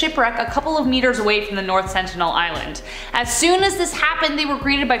getting in a shipwreck a couple of meters away from the North Sentinel Island. As soon as this happened, they were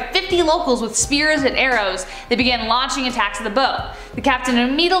greeted by 50 locals with spears and arrows. They began launching attacks at the boat. The captain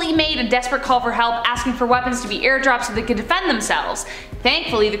immediately made a desperate call for help, asking for weapons to be airdropped so they could defend themselves.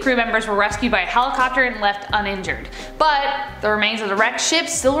 Thankfully, the crew members were rescued by a helicopter and left uninjured. But the remains of the wrecked ship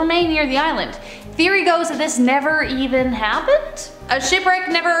still remain near the island. Theory goes that this never even happened? A shipwreck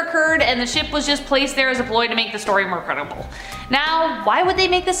never occurred, and the ship was just placed there as a ploy to make the story more credible. Now, why would they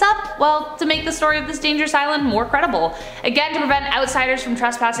make this up? Well, to make the story of this dangerous island more credible. Again, to prevent outsiders from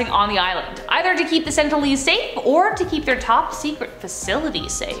trespassing on the island. Either to keep the Sentinelese safe, or to keep their top secret facility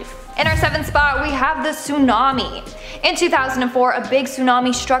safe. In our 7th spot, we have the tsunami. In 2004, a big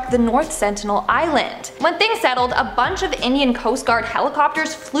tsunami struck the North Sentinel Island. When things settled, a bunch of Indian Coast Guard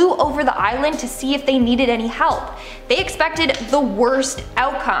helicopters flew over the island to see if they needed any help. They expected the worst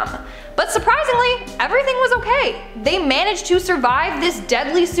outcome. But surprisingly, everything was okay. They managed to survive this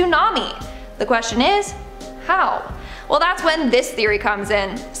deadly tsunami. The question is, how? Well, that's when this theory comes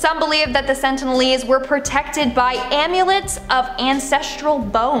in. Some believe that the Sentinelese were protected by amulets of ancestral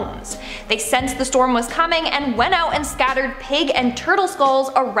bones. They sensed the storm was coming and went out and scattered pig and turtle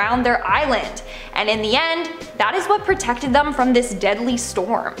skulls around their island. And in the end, that is what protected them from this deadly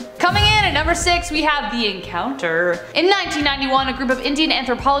storm. Coming in at number 6, we have The Encounter. In 1991, a group of Indian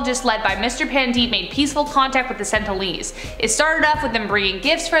anthropologists led by Mr. Pandit made peaceful contact with the Sentinelese. It started off with them bringing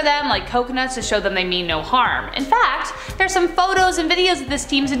gifts for them, like coconuts, to show them they mean no harm. In fact, there's some photos and videos of this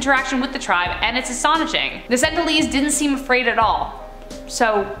team's interaction with the tribe, and it's astonishing. The Sentinelese didn't seem afraid at all.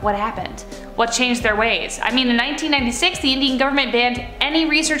 So what happened? What changed their ways? I mean, in 1996, the Indian government banned any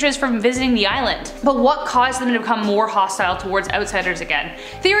researchers from visiting the island. But what caused them to become more hostile towards outsiders again?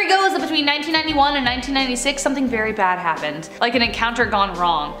 Theory goes that between 1991 and 1996, something very bad happened, like an encounter gone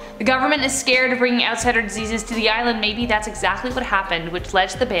wrong. The government is scared of bringing outsider diseases to the island. Maybe that's exactly what happened, which led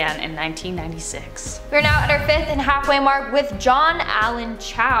to the ban in 1996. We're now at our 5th and halfway mark with John Allen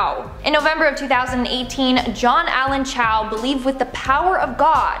Chau. In November of 2018, John Allen Chau believed with the power of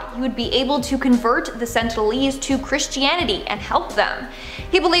God, he would be able to convert the Sentinelese to Christianity and help them.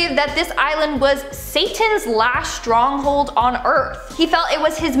 He believed that this island was Satan's last stronghold on Earth. He felt it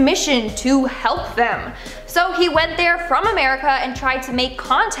was his mission to help them. So he went there from America and tried to make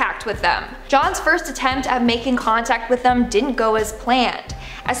contact with them. John's first attempt at making contact with them didn't go as planned.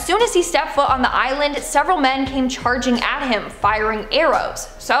 As soon as he stepped foot on the island, several men came charging at him, firing arrows.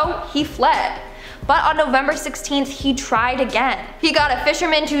 So he fled. But on November 16th, he tried again. He got a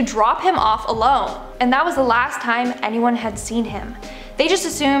fisherman to drop him off alone, and that was the last time anyone had seen him. They just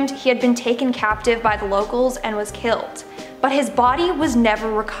assumed he had been taken captive by the locals and was killed. But his body was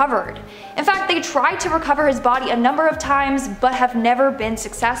never recovered. In fact, they tried to recover his body a number of times, but have never been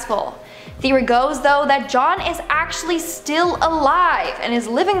successful. Theory goes, though, that John is actually still alive and is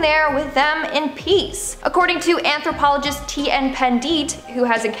living there with them in peace. According to anthropologist T.N. Pandit, who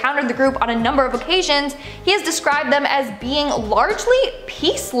has encountered the group on a number of occasions, he has described them as being largely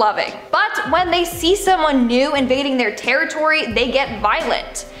peace-loving. But when they see someone new invading their territory, they get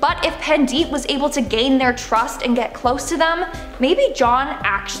violent. But if Pandit was able to gain their trust and get close to them, maybe John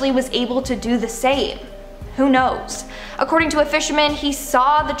actually was able to do the same. Who knows? According to a fisherman, he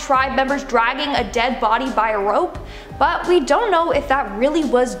saw the tribe members dragging a dead body by a rope, but we don't know if that really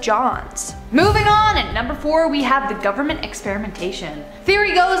was John's. Moving on, at number 4, we have the government experimentation.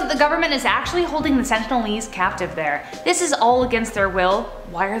 Theory goes that the government is actually holding the Sentinelese captive there. This is all against their will.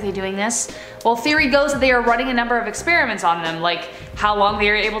 Why are they doing this? Well, theory goes that they are running a number of experiments on them, like how long they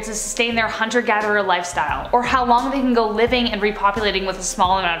are able to sustain their hunter-gatherer lifestyle, or how long they can go living and repopulating with a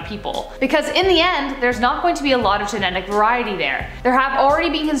small amount of people. Because in the end, there's not going to be a lot of genetic variety there. There have already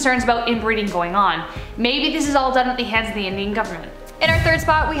been concerns about inbreeding going on. Maybe this is all done at the hands of the Indian government. In our 3rd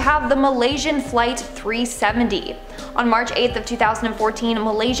spot, we have the Malaysian Flight 370. On March 8th of 2014,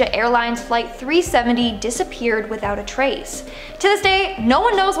 Malaysia Airlines Flight 370 disappeared without a trace. To this day, no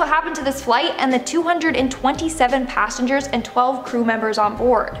one knows what happened to this flight and the 227 passengers and 12 crew members on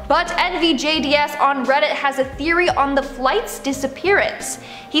board. But NVJDS on Reddit has a theory on the flight's disappearance.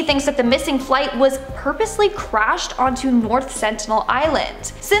 He thinks that the missing flight was purposely crashed onto North Sentinel Island.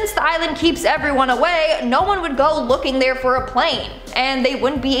 Since the island keeps everyone away, no one would go looking there for a plane, and they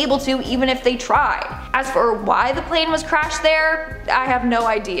wouldn't be able to even if they tried. As for why the plane was crashed there, I have no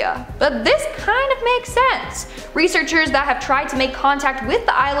idea. But this kind of makes sense. Researchers that have tried to make contact with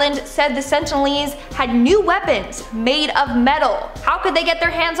the island said the Sentinelese had new weapons made of metal. How could they get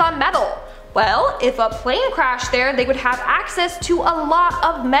their hands on metal? Well, if a plane crashed there, they would have access to a lot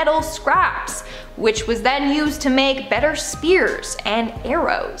of metal scraps, which was then used to make better spears and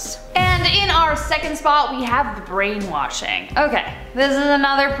arrows. And in our 2nd spot, we have the brainwashing. Okay, this is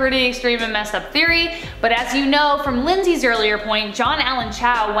another pretty extreme and messed up theory, but as you know from Lindsay's earlier point, John Allen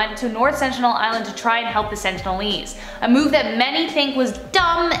Chau went to North Sentinel Island to try and help the Sentinelese, a move that many think was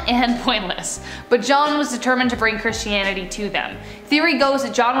dumb and pointless. But John was determined to bring Christianity to them. Theory goes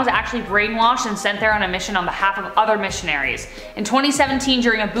that John was actually brainwashed and sent there on a mission on behalf of other missionaries. In 2017,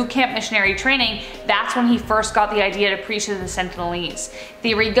 during a boot camp missionary training, that's when he first got the idea to preach to the Sentinelese.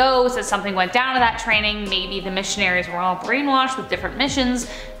 Theory goes that something went down at that training, maybe the missionaries were all brainwashed with different missions,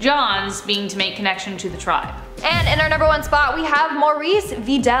 John's being to make connection to the tribe. And in our number 1 spot, we have Maurice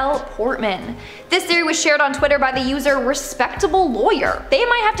Vidal Portman. This theory was shared on Twitter by the user Respectable Lawyer. They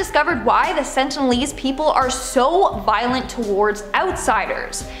might have discovered why the Sentinelese people are so violent towards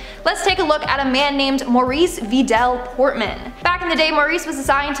outsiders. Let's take a look at a man named Maurice Vidal Portman. Back in the day, Maurice was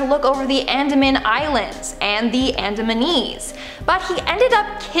assigned to look over the Andaman Islands and the Andamanese, but he ended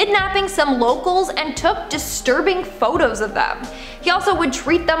up kidnapping some locals and took disturbing photos of them. He also would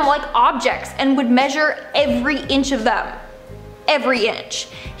treat them like objects and would measure every inch of them. Every inch.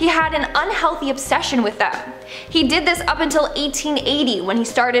 He had an unhealthy obsession with them. He did this up until 1880 when he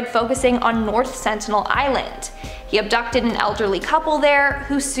started focusing on North Sentinel Island. He abducted an elderly couple there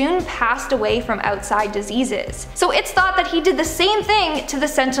who soon passed away from outside diseases. So it's thought that he did the same thing to the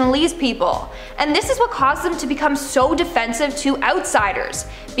Sentinelese people. And this is what caused them to become so defensive to outsiders.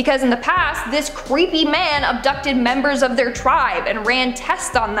 Because in the past, this creepy man abducted members of their tribe and ran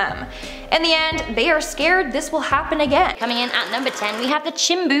tests on them. In the end, they are scared this will happen again. Coming in at number 10, we have the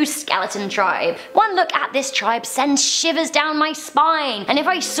Chimbu Skeleton Tribe. One look at this tribe sends shivers down my spine, and if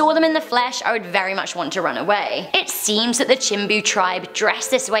I saw them in the flesh, I would very much want to run away. It seems that the Chimbu tribe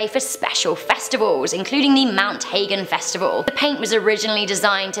dressed this way for special festivals, including the Mount Hagen Festival. The paint was originally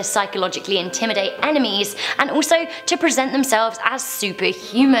designed to psychologically intimidate enemies, and also to present themselves as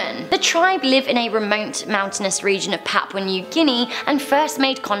superhuman. The tribe live in a remote mountainous region of Papua New Guinea, and first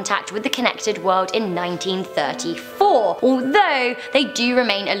made contact with the connected world in 1934, although they do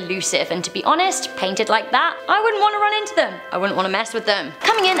remain elusive, and to be honest, painted like that, I wouldn't want to run into them. I wouldn't want to mess with them.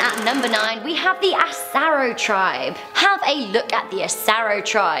 Coming in at number 9, we have the Asaro tribe. Have a look at the Asaro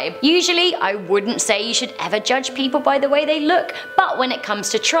tribe. Usually, I wouldn't say you should ever judge people by the way they look, but when it comes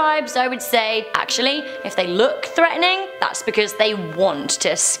to tribes, I would say, actually, if they look threatening, that's because they want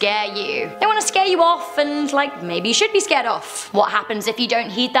to scare you. They want to scare you off, and like, maybe you should be scared off. What happens if you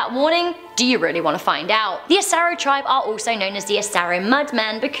don't heed that warning? Do you really want to find out? The Asaro tribe are also known as the Asaro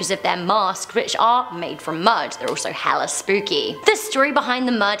Mudmen because of their masks, which are made from mud. They're also hella spooky. The story behind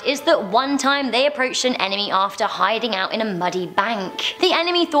the mud is that one time they approached an enemy after hiding out in a muddy bank. The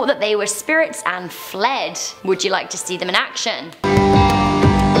enemy thought that they were spirits and fled. Would you like to see them in action?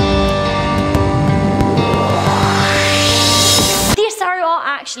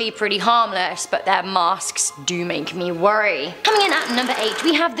 Actually pretty harmless, but their masks do make me worry. Coming in at number 8,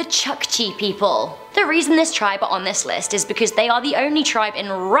 we have the Chukchi people. The reason this tribe are on this list is because they are the only tribe in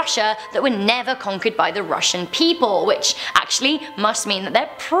Russia that were never conquered by the Russian people, which actually must mean that they're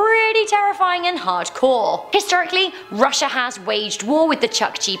pretty terrifying and hardcore. Historically, Russia has waged war with the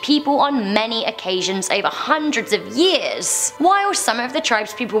Chukchi people on many occasions over hundreds of years. While some of the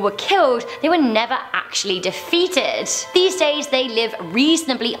tribe's people were killed, they were never actually defeated. These days they live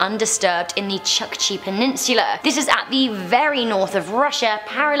reasonably undisturbed in the Chukchi Peninsula. This is at the very north of Russia,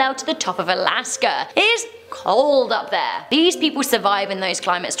 parallel to the top of Alaska. It is cold up there. These people survive in those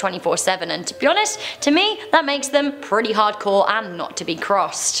climates 24/7, and to be honest, to me, that makes them pretty hardcore and not to be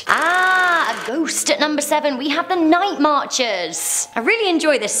crossed. A ghost at number 7, we have the Night Marchers. I really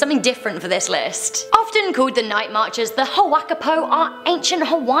enjoy this, something different for this list. Often called the Night Marchers, the Hawakapo are ancient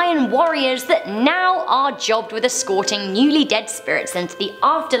Hawaiian warriors that now are jobbed with escorting newly dead spirits into the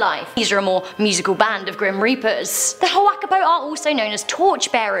afterlife. These are a more musical band of Grim Reapers. The Hawakapo are also known as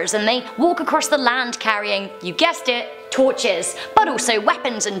torchbearers, and they walk across the land carrying, you guessed it, torches, but also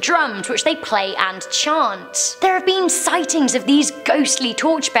weapons and drums which they play and chant. There have been sightings of these ghostly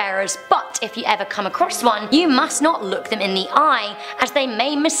torchbearers, but if you ever come across one, you must not look them in the eye, as they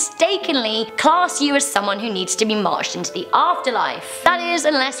may mistakenly class you as someone who needs to be marched into the afterlife. That is,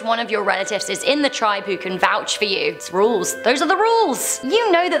 unless one of your relatives is in the tribe who can vouch for you. It's rules. Those are the rules.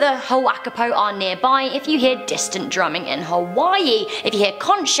 You know that the Hawakapo are nearby if you hear distant drumming in Hawaii, if you hear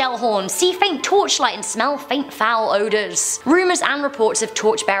conch shell horns, see faint torchlight, and smell faint foul odours. Rumours and reports of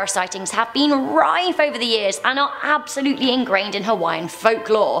torchbearer sightings have been rife over the years and are absolutely ingrained in Hawaiian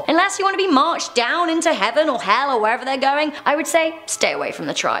folklore. Unless you want to be marched down into heaven or hell or wherever they're going, I would say stay away from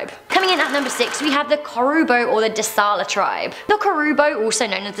the tribe. Coming in at number 6, we have the Korubo or the Dasala tribe. The Korubo, also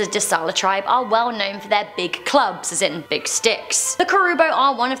known as the Dasala tribe, are well known for their big clubs, as in big sticks. The Korubo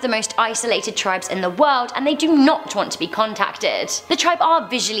are one of the most isolated tribes in the world, and they do not want to be contacted. The tribe are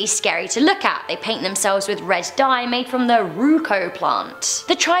visually scary to look at. They paint themselves with red dye made from the ruco plant.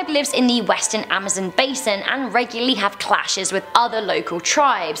 The tribe lives in the western Amazon basin and regularly have clashes with other local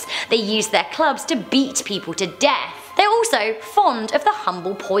tribes. They use their clubs to beat people to death. They're also fond of the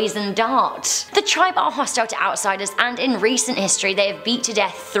humble poison dart. The tribe are hostile to outsiders, and in recent history they have beat to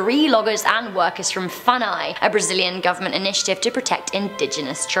death 3 loggers and workers from Funai, a Brazilian government initiative to protect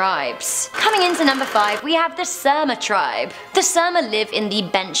indigenous tribes. Coming into number 5, we have the Surma tribe. The Surma live in the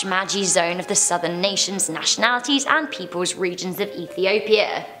Bench Magi zone of the southern nations, nationalities and peoples regions of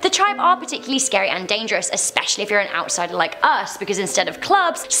Ethiopia. The tribe are particularly scary and dangerous, especially if you're an outsider like us, because instead of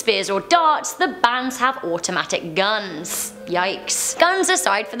clubs, spears or darts, the bands have automatic guns. guns. Yikes. Guns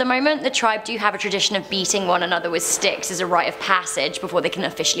aside for the moment, the tribe do have a tradition of beating one another with sticks as a rite of passage before they can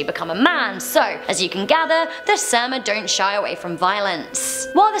officially become a man, so as you can gather, the Surma don't shy away from violence.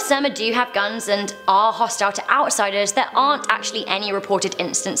 While the Surma do have guns and are hostile to outsiders, there aren't actually any reported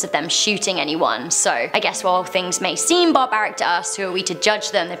instances of them shooting anyone, so I guess while things may seem barbaric to us, who are we to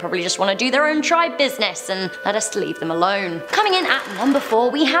judge them? They probably just want to do their own tribe business and let us leave them alone. Coming in at number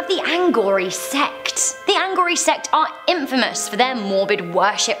 4, we have the Angori sect. The Angori sect are infamous for their morbid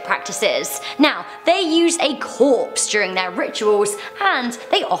worship practices. Now, they use a corpse during their rituals, and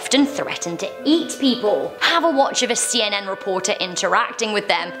they often threaten to eat people. Have a watch of a CNN reporter interacting with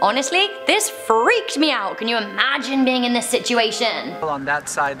them. Honestly, this freaked me out. Can you imagine being in this situation? People on that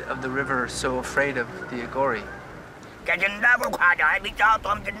side of the river are so afraid of the Agori.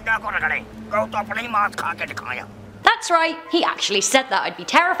 That's right, he actually said that. I'd be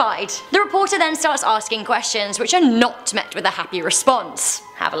terrified. The reporter then starts asking questions which are not met with a happy response.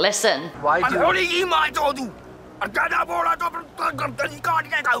 Have a listen. Why do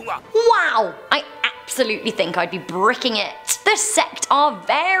Wow! I absolutely think I'd be bricking it. The sect are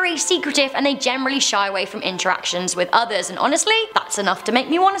very secretive and they generally shy away from interactions with others, and honestly, that's enough to make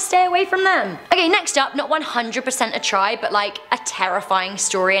me want to stay away from them. Okay, next up, not 100% a tribe, but like a terrifying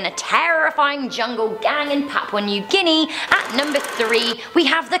story and a terrifying jungle gang in Papua New Guinea. At number 3, we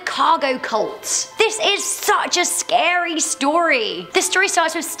have the cargo cult. This is such a scary story. This story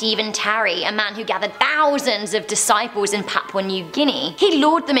starts with Stephen Tarry, a man who gathered thousands of disciples in Papua New Guinea. He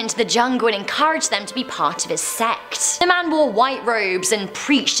lured them into the jungle and encouraged them to be part of his sect. The man wore white robes and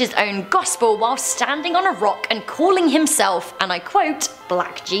preached his own gospel while standing on a rock and calling himself, and I quote,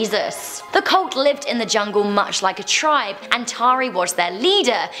 Black Jesus. The cult lived in the jungle much like a tribe, and Tari was their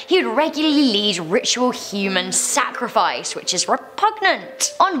leader. He would regularly lead ritual human sacrifice, which is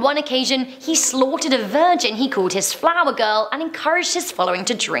repugnant. On one occasion, he slaughtered a virgin he called his flower girl and encouraged his following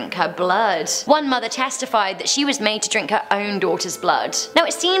to drink her blood. One mother testified that she was made to drink her own daughter's blood. Now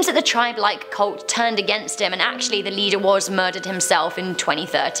it seems that the tribe-like cult turned against him, and actually the leader was murdered himself in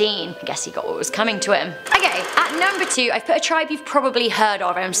 2013. I guess he got what was coming to him. Okay, at number 2, I've put a tribe you've probably heard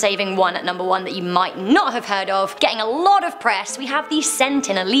of, and I'm saving one at number 1 that you might not have heard of. Getting a lot of press, we have the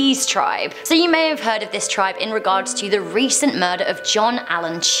Sentinelese tribe. So you may have heard of this tribe in regards to the recent murder of John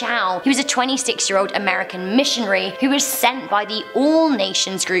Allen Chow. He was a 26-year-old American missionary who was sent by the All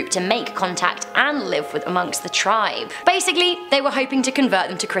Nations group to make contact and live with amongst the tribe. Basically, they were hoping to convert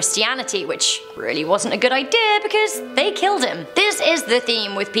them to Christianity, which really wasn't a good idea because they killed him. This is the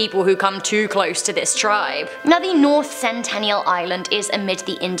theme with people who come too close to this tribe. Now the North Centennial Island is amid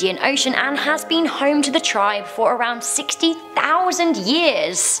the Indian Ocean and has been home to the tribe for around 60,000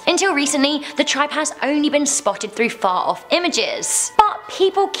 years. Until recently, the tribe has only been spotted through far-off images. But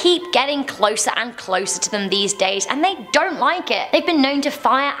people keep getting closer and closer to them these days, and they don't like it. They've been known to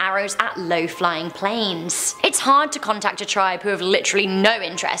fire arrows at low-flying planes. It's hard to contact a tribe who have literally no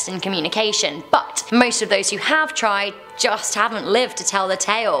interest in communication, but most of those who have tried just haven't lived to tell the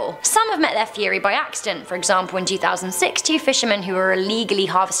tale. Some have met their fury by accident. For example, in 2006, 2 fishermen who were illegally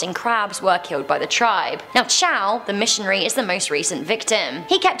harvesting crabs were killed by the tribe. Now Chow, the missionary, is the most recent victim.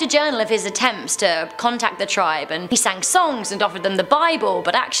 He kept a journal of his attempts to contact the tribe, and he sang songs and offered them the Bible,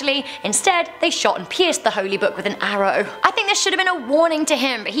 but actually, instead, they shot and pierced the holy book with an arrow. I think this should have been a warning to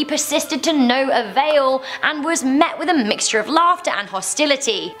him, but he persisted to no avail and was met with a mixture of laughter and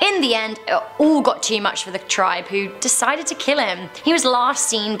hostility. In the end, it all got too much for the tribe, who decided to kill him. He was last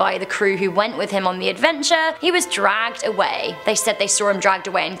seen by the crew who went with him on the adventure. He was dragged away. They said they saw him dragged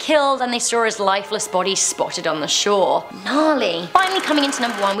away and killed, and they saw his lifeless body spotted on the shore. Gnarly. Finally, coming into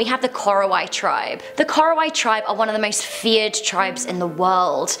number 1, we have the Korowai tribe. The Korowai tribe are one of the most feared tribes in the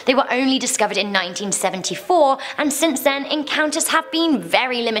world. They were only discovered in 1974, and since then encounters have been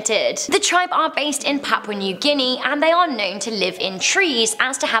very limited. The tribe are based in Papua New Guinea, and they are known to live in trees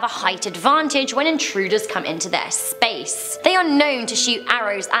as to have a height advantage when intruders come into their space. They are known to shoot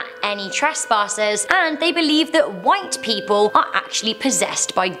arrows at any trespassers, and they believe that white people are actually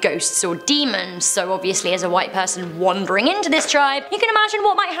possessed by ghosts or demons, so obviously as a white person wandering into this tribe, you can imagine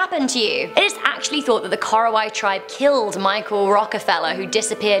what might happen to you. It is actually thought that the Korowai tribe killed Michael Rockefeller, who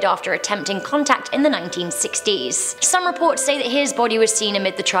disappeared after attempting contact in the 1960s. Some reports say that his body was seen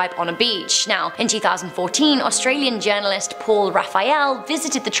amid the tribe on a beach. Now, in 2014, Australian journalist Paul Raphael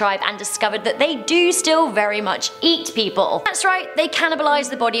visited the tribe and discovered that they do still very much eat eat people. That's right, they cannibalize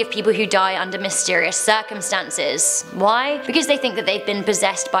the body of people who die under mysterious circumstances. Why? Because they think that they've been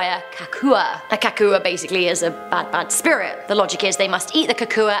possessed by a kakua. A kakua basically is a bad spirit. The logic is they must eat the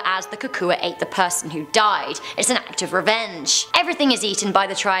kakua as the kakua ate the person who died. It's an act of revenge. Everything is eaten by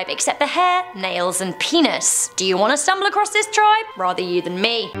the tribe except the hair, nails, and penis. Do you want to stumble across this tribe? Rather you than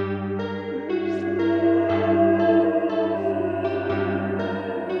me.